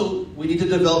 but also we need to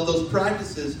develop those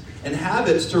practices and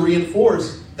habits to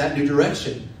reinforce that new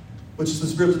direction, which is the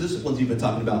spiritual disciplines you've been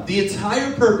talking about. The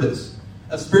entire purpose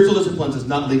of spiritual disciplines is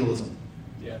not legalism.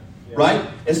 Right?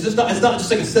 It's not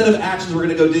just like a set of actions we're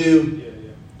going to go do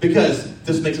because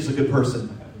this makes us a good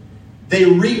person. They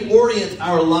reorient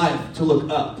our life to look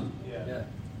up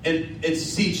and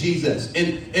see Jesus.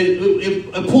 And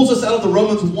it pulls us out of the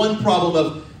Romans 1 problem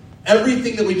of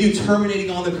everything that we do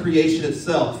terminating on the creation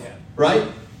itself. Right?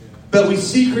 But we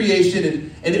see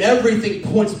creation and everything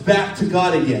points back to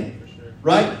God again.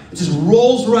 Right? It just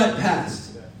rolls right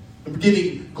past. And we're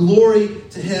giving glory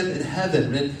to Him in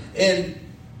heaven. And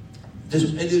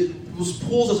it just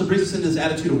pulls us and brings us into this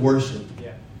attitude of worship.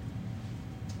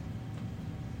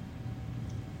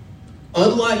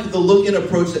 Unlike the look-in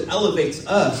approach that elevates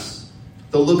us,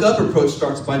 the look-up approach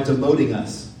starts by demoting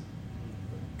us.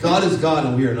 God is God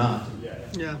and we are not.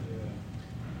 Yeah.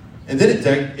 And then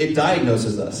it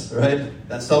diagnoses us, right?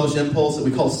 That selfish impulse that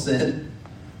we call sin,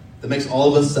 that makes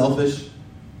all of us selfish.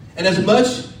 And as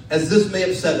much as this may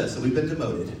upset us that we've been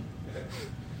demoted,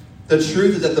 the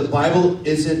truth is that the Bible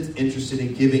isn't interested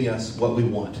in giving us what we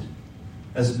want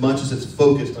as much as it's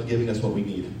focused on giving us what we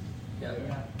need.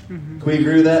 Can we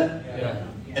agree with that? Yeah.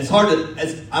 It's hard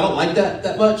to... I don't like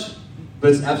that much,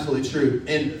 but it's absolutely true.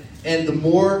 And the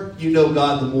more you know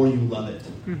God, the more you love it.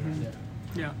 Mm-hmm.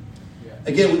 Yeah.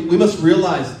 Again, we must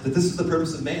realize that this is the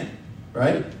purpose of man,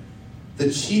 right? The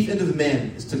chief end of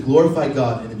man is to glorify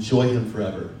God and enjoy Him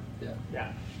forever.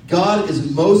 Yeah. God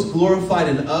is most glorified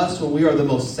in us when we are the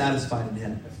most satisfied in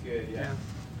Him. That's good, yeah.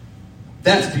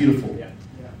 That's beautiful. Yeah.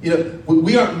 You know,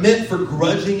 we aren't meant for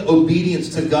grudging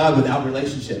obedience to God without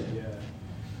relationship,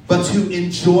 but to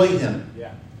enjoy Him.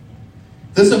 Yeah.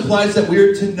 This implies that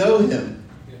we're to know Him.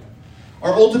 Yeah.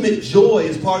 Our ultimate joy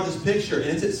is part of this picture,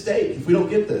 and it's at stake if we don't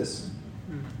get this.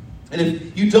 And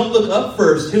if you don't look up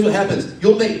first, here's what happens.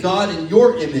 You'll make God in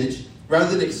your image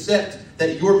rather than accept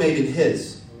that you're made in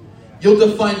His. You'll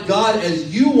define God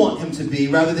as you want Him to be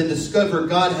rather than discover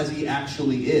God as He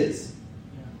actually is.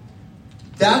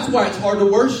 That's why it's hard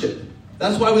to worship.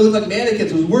 That's why we look like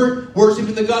mannequins, because we're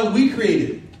worshiping the God we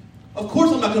created. Of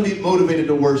course I'm not going to be motivated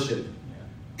to worship.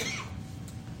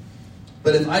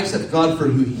 But if I accept God for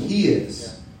who He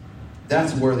is,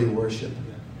 that's worthy worship.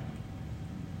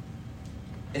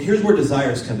 And here's where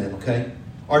desires come in, okay?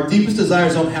 Our deepest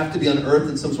desires don't have to be unearthed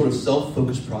in some sort of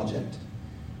self-focused project.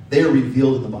 They are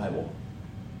revealed in the Bible.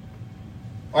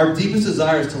 Our deepest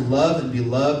desire is to love and be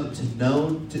loved,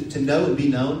 to know and be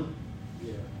known,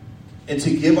 and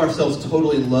to give ourselves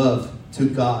totally in love to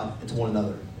God and to one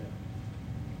another.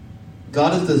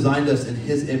 God has designed us in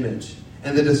His image,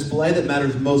 and the display that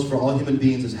matters most for all human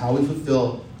beings is how we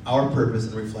fulfill our purpose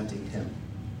in reflecting Him.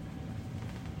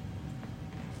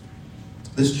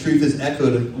 This truth is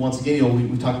echoed once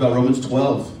again. We talked about Romans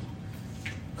 12,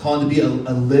 calling to be a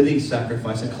living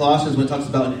sacrifice. And Colossians, when it talks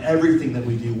about in everything that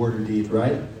we do, word or deed,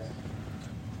 right?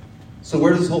 So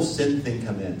where does this whole sin thing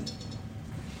come in?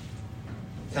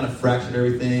 Kind of fractured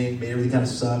everything, made everything kind of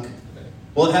suck.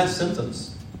 Well, it has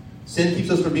symptoms. Sin keeps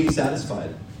us from being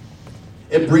satisfied.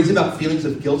 It brings about feelings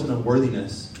of guilt and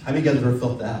unworthiness. How many of you guys have ever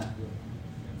felt that?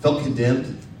 Felt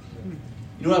condemned?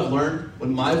 You know what I've learned?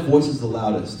 When my voice is the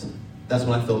loudest, that's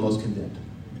when I feel most condemned.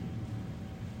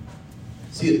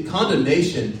 See,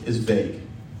 condemnation is vague.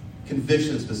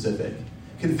 Conviction is specific.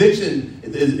 Conviction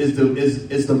is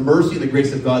the mercy and the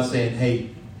grace of God saying, hey,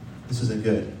 this isn't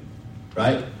good.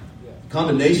 Right? Yeah.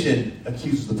 Condemnation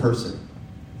accuses the person.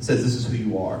 It says, this is who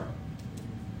you are.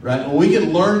 Right? When we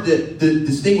can learn to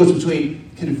distinguish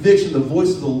between conviction, the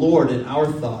voice of the Lord, and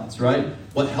our thoughts, right?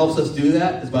 What helps us do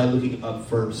that is by looking up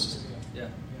first.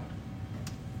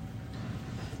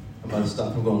 I'm going to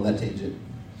stop from going on that tangent.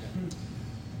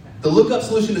 The look-up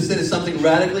solution to sin is something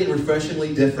radically and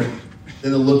refreshingly different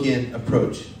than the look-in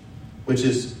approach, which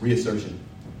is reassertion.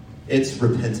 It's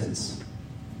repentance.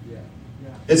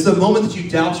 It's the moment that you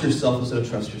doubt yourself instead of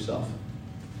trust yourself.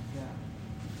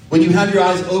 When you have your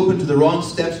eyes open to the wrong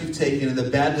steps you've taken and the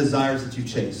bad desires that you've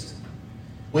chased.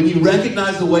 When you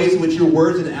recognize the ways in which your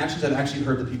words and actions have actually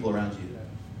hurt the people around you.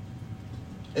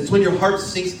 It's when your heart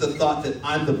sinks to the thought that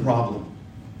I'm the problem,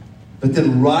 but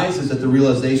then rises at the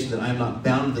realization that I am not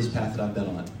bound to this path that I've been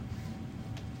on,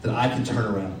 that I can turn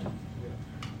around.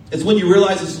 It's when you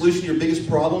realize the solution to your biggest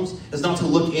problems is not to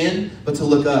look in, but to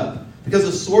look up. Because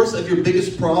the source of your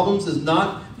biggest problems is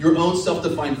not your own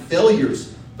self-defined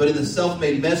failures, but in the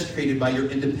self-made mess created by your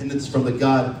independence from the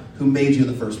God who made you in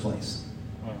the first place.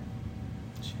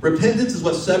 Repentance is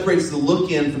what separates the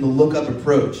look-in from the look-up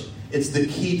approach. It's the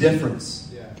key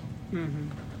difference.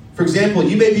 For example,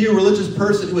 you may be a religious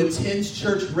person who attends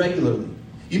church regularly.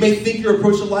 You may think your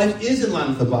approach to life is in line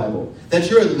with the Bible, that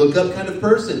you're a look-up kind of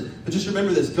person. But just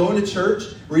remember this, going to church,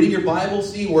 reading your Bible,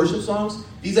 singing worship songs,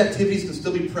 these activities can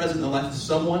still be present in the life of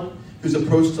someone whose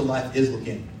approach to life is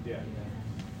looking.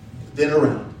 Then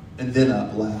around, and then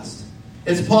up last.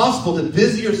 It's possible to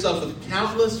busy yourself with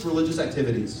countless religious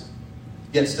activities,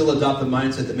 yet still adopt the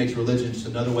mindset that makes religion just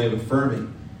another way of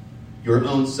affirming your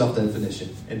own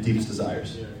self-definition and deepest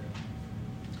desires.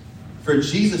 For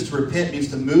Jesus, to repent means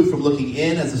to move from looking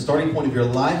in as the starting point of your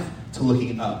life to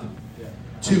looking up.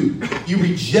 2, you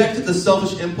reject the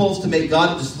selfish impulse to make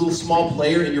God just a little small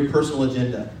player in your personal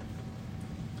agenda.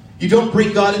 You don't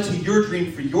bring God into your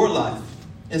dream for your life.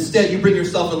 Instead, you bring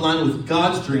yourself in line with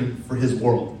God's dream for his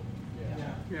world.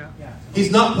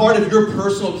 He's not part of your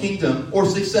personal kingdom or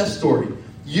success story.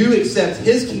 You accept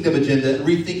his kingdom agenda and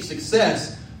rethink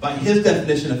success by his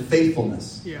definition of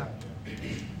faithfulness.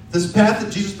 This path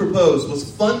that Jesus proposed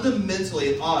was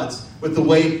fundamentally at odds with the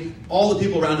way all the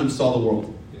people around him saw the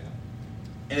world.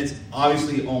 And it's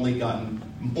obviously only gotten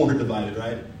more divided,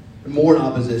 right? More in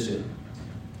opposition.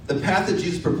 The path that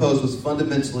Jesus proposed was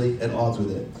fundamentally at odds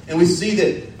with it. And we see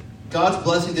that God's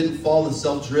blessing didn't fall on the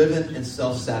self-driven and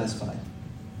self-satisfied,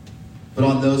 but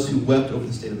on those who wept over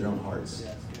the state of their own hearts.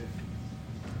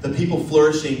 The people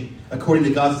flourishing according to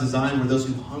God's design were those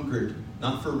who hungered,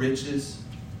 not for riches,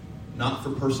 not for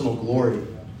personal glory,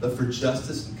 but for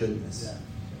justice and goodness.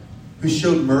 Who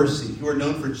showed mercy, who are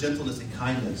known for gentleness and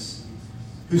kindness.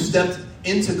 Who stepped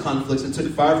into conflicts and took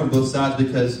fire from both sides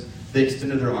because they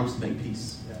extended their arms to make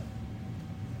peace.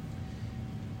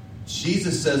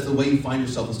 Jesus says the way you find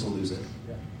yourself is to lose it.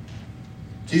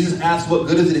 Jesus asks, what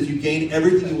good is it if you gain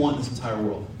everything you want in this entire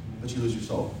world, but you lose your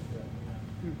soul?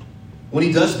 When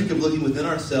he does speak of looking within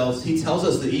ourselves, he tells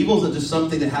us that evil isn't just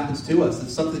something that happens to us.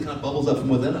 It's something that kind of bubbles up from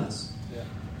within us.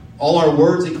 All our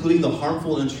words, including the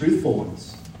harmful and untruthful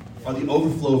ones, are the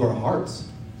overflow of our hearts.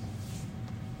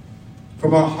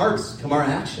 From our hearts come our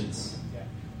actions.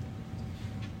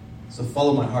 So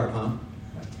follow my heart, huh?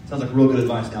 Sounds like real good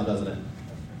advice now, doesn't it?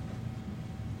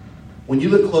 When you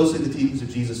look closely at the teachings of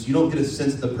Jesus, you don't get a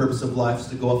sense that the purpose of life is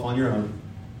to go off on your own.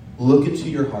 Look into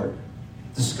your heart.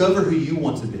 Discover who you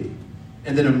want to be.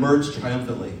 And then emerge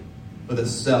triumphantly with a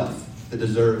self that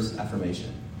deserves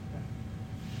affirmation.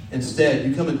 Instead,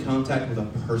 you come in contact with a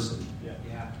person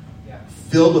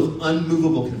filled with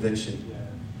unmovable conviction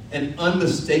and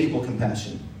unmistakable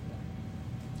compassion.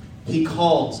 He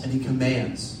calls and he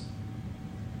commands.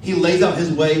 He lays out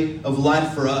his way of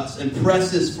life for us and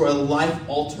presses for a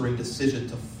life-altering decision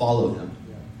to follow him.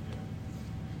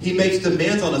 He makes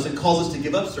demands on us and calls us to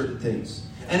give up certain things.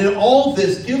 And in all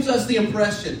this gives us the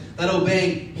impression that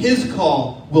obeying his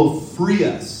call will free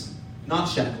us, not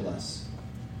shackle us.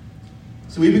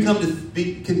 So we become to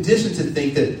be conditioned to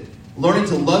think that learning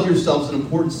to love yourself is an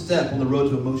important step on the road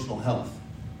to emotional health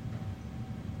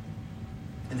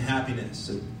and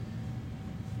happiness.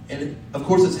 And of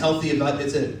course, it's healthy.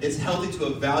 It's healthy to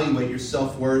evaluate your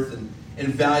self-worth and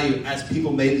value as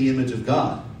people made in the image of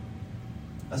God.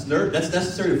 That's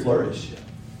necessary to flourish.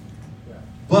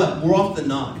 But more often than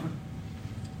not,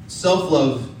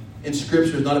 self-love in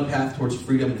Scripture is not a path towards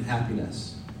freedom and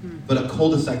happiness, but a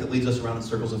cul-de-sac that leads us around in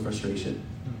circles of frustration.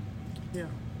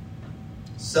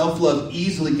 Self-love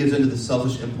easily gives into the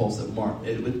selfish impulse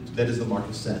that is the mark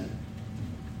of sin.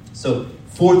 So,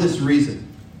 for this reason,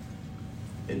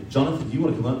 and Jonathan, if you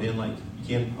want to come up, man, you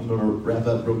can. I'm going to wrap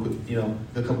up real quick,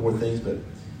 a couple more things, but it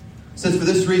says, for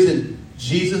this reason,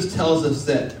 Jesus tells us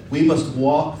that we must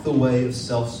walk the way of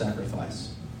self-sacrifice.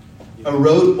 A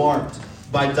road marked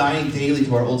by dying daily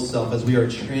to our old self as we are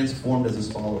transformed as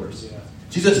his followers.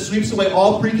 Jesus sweeps away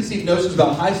all preconceived notions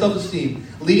about high self-esteem,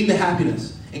 leading to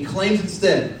happiness, and claims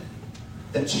instead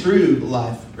that true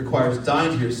life requires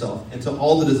dying to yourself and to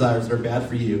all the desires that are bad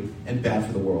for you and bad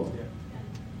for the world.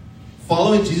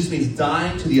 Following Jesus means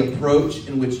dying to the approach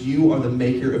in which you are the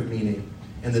maker of meaning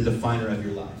and the definer of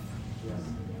your life.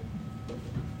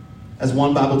 As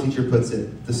one Bible teacher puts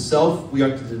it, the self we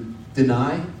are to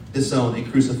deny, disown, and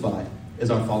crucify is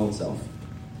our fallen self.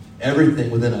 Everything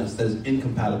within us that is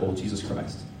incompatible with Jesus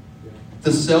Christ.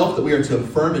 The self that we are to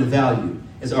affirm and value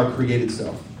is our created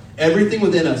self. Everything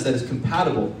within us that is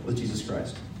compatible with Jesus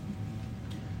Christ.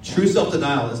 True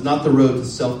self-denial is not the road to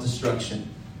self-destruction,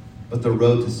 but the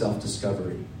road to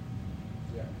self-discovery.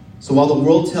 So while the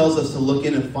world tells us to look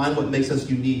in and find what makes us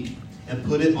unique and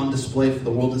put it on display for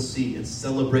the world to see and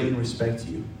celebrate and respect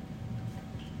you,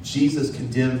 Jesus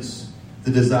condemns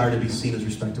the desire to be seen as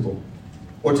respectable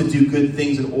or to do good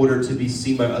things in order to be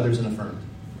seen by others and affirmed.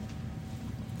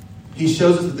 He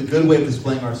shows us that the good way of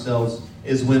displaying ourselves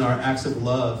is when our acts of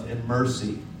love and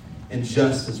mercy and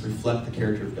justice reflect the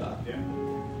character of God. Yeah.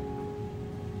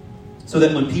 So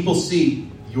that when people see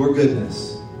your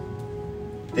goodness,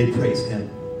 they praise Him.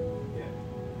 Yeah.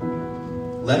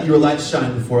 Let your light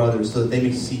shine before others so that they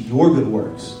may see your good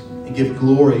works and give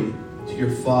glory to your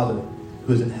Father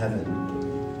who is in heaven.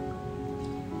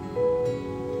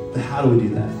 But how do we do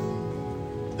that?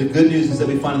 The good news is that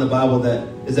we find in the Bible that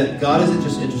God isn't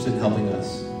just interested in helping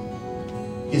us.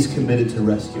 He's committed to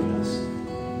rescuing us.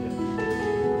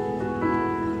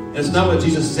 And it's not what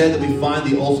Jesus said that we find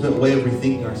the ultimate way of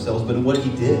rethinking ourselves, but in what He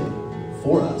did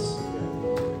for us.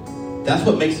 That's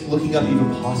what makes looking up even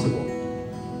possible.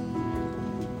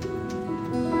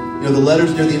 You know, the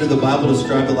letters near the end of the Bible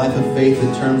describe the life of faith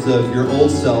in terms of your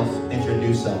old self and your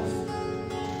new self,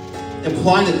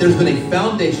 implying that there's been a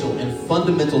foundational and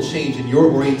fundamental change in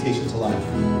your orientation to life.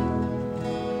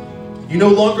 You no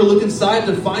longer look inside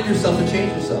to find yourself and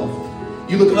change yourself.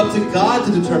 You look up to God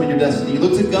to determine your destiny. You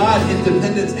look to God in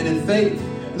dependence and in faith.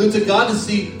 You look to God to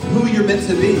see who you're meant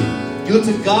to be. You look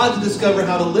to God to discover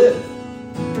how to live.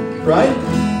 Right?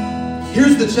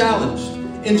 Here's the challenge.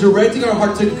 In directing our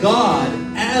heart to God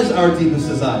as our deepest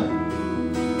desire.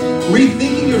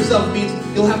 Rethinking yourself means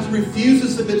you'll have to refuse to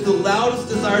submit to the loudest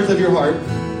desires of your heart,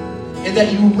 and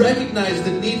that you recognize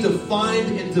the need to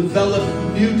find and develop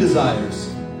new desires,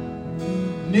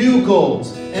 new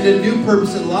goals, and a new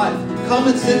purpose in life.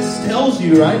 Common sense tells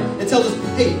you, right? It tells us,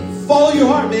 hey, follow your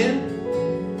heart,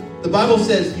 man. The Bible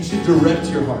says you should direct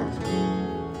your heart.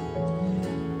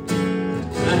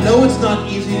 And I know it's not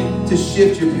easy to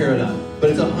shift your paradigm, but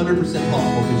it's 100%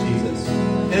 possible for Jesus.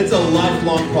 And it's a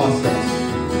lifelong process.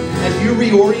 As you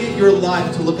reorient your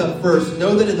life to look up first,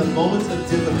 know that in the moments of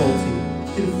difficulty,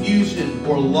 confusion,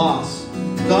 or loss,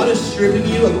 God is stripping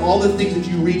you of all the things that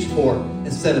you reach for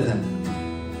instead of Him.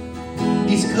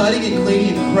 He's cutting and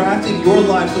cleaning and crafting your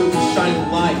life so it can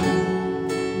shine light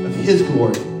of His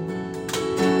glory.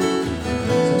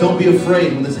 So don't be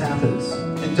afraid when this happens.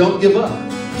 And don't give up.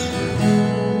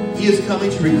 He is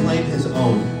coming to reclaim His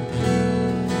own.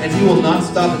 And He will not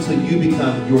stop until you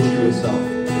become your truest self.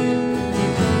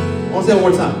 I want to say it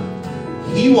one more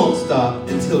time. He won't stop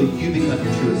until you become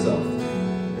your truest self.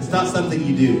 It's not something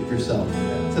you do yourself.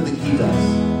 It's something He does.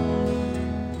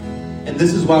 And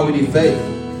this is why we need faith.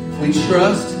 We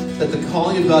trust that the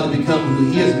calling of God to become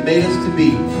who He has made us to be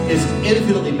is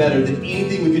infinitely better than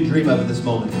anything we could dream of at this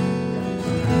moment.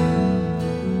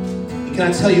 And can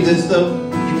I tell you this, though?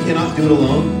 You cannot do it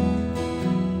alone.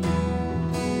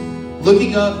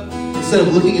 Looking up instead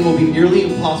of looking in will be nearly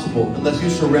impossible unless you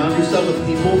surround yourself with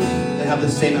people that have the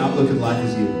same outlook in life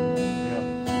as you.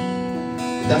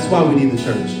 That's why we need the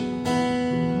church.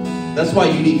 That's why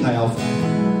you need Chi Alpha.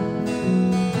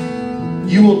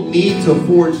 You will need to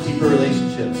forge deeper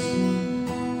relationships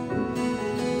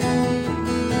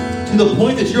to the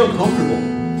point that you're uncomfortable.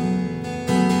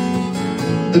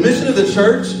 The mission of the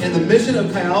church and the mission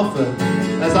of Chi Alpha,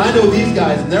 as I know these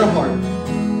guys in their heart,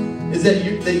 is that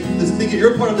this thing that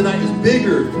you're part of tonight is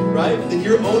bigger, right, than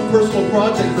your own personal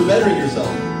project for bettering yourself.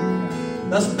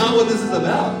 That's not what this is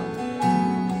about.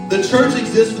 The church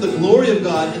exists for the glory of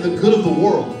God and the good of the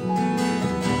world.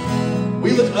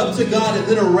 We look up to God and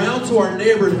then around to our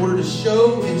neighbor in order to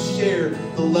show and share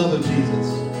the love of Jesus.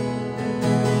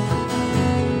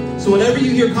 So whenever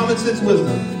you hear common sense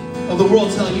wisdom of the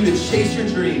world telling you to chase your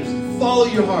dreams, follow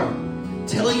your heart,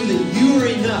 telling you that you are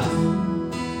enough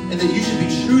and that you should be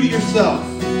true to yourself,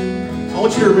 I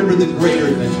want you to remember the greater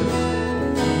adventure.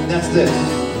 And that's this: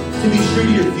 to be true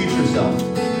to your future self.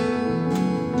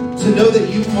 To know that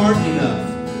you aren't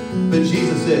enough, but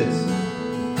Jesus is.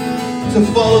 To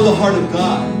follow the heart of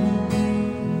God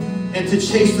and to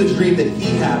chase the dream that He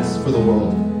has for the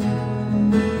world.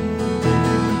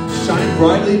 Shine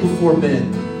brightly before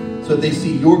men so that they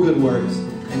see your good works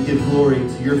and give glory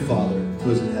to your Father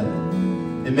who is in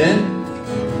heaven.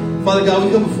 Amen? Father God,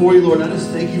 we come before you, Lord, and I just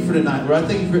thank you for tonight. Lord, I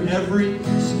thank you for every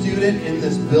student in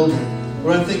this building.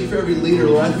 Lord, I thank you for every leader.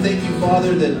 Lord, I thank you,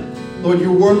 Father, that, Lord,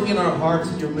 you're working in our hearts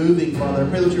and you're moving, Father. I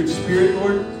pray that your Spirit,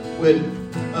 Lord, would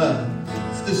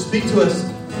to speak to us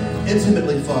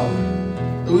intimately, Father.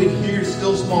 That we would hear your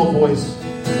still small voice.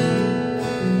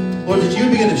 Lord, that you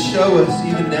begin to show us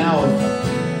even now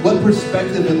what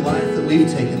perspective in life that we've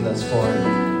taken thus far.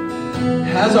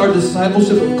 Has our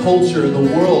discipleship of culture in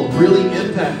the world really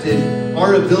impacted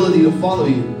our ability to follow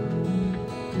you?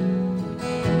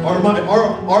 Are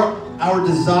our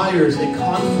desires in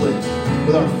conflict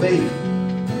with our faith?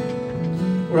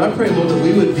 Lord, I pray, Lord, that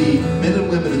we would be men and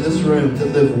women in this room that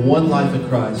live one life in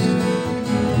Christ.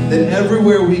 That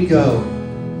everywhere we go,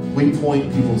 we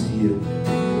point people to you.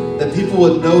 That people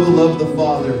would know the love of the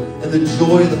Father and the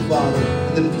joy of the Father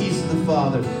and the peace of the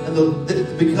Father,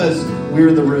 and because we're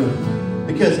in the room.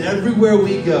 Because everywhere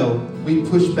we go, we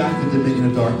push back the dominion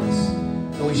of darkness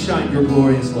and we shine your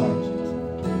glorious light.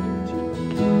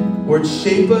 Lord,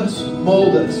 shape us,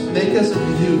 mold us, make us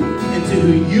anew into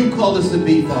who you called us to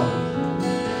be, Father.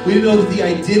 We know that the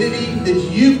identity that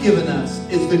you've given us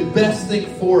is the best thing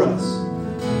for us.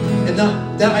 And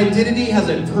that identity has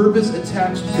a purpose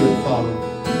attached to it, Father.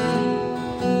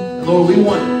 And Lord, we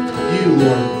want you,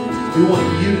 Lord. We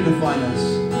want you to define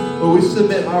us. Lord, we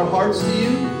submit our hearts to you.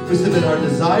 We submit our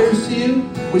desires to you.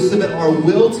 We submit our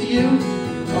will to you.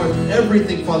 Our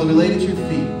everything, Father, we lay it at your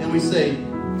feet. And we say,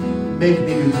 make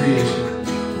me new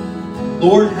creation.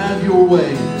 Lord, have your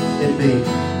way in me.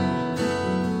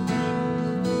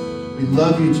 We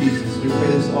love you, Jesus. We pray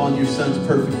this all in your Son's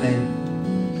perfect name.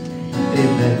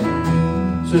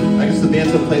 Amen. So I guess the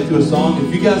band's going to play through a song.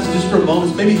 If you guys, just for a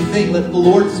moment, maybe think, let the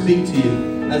Lord speak to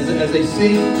you. As they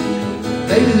sing,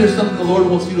 maybe there's something the Lord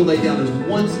wants you to lay down. There's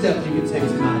one step you can take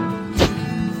tonight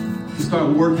to start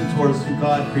working towards who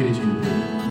God created you to be.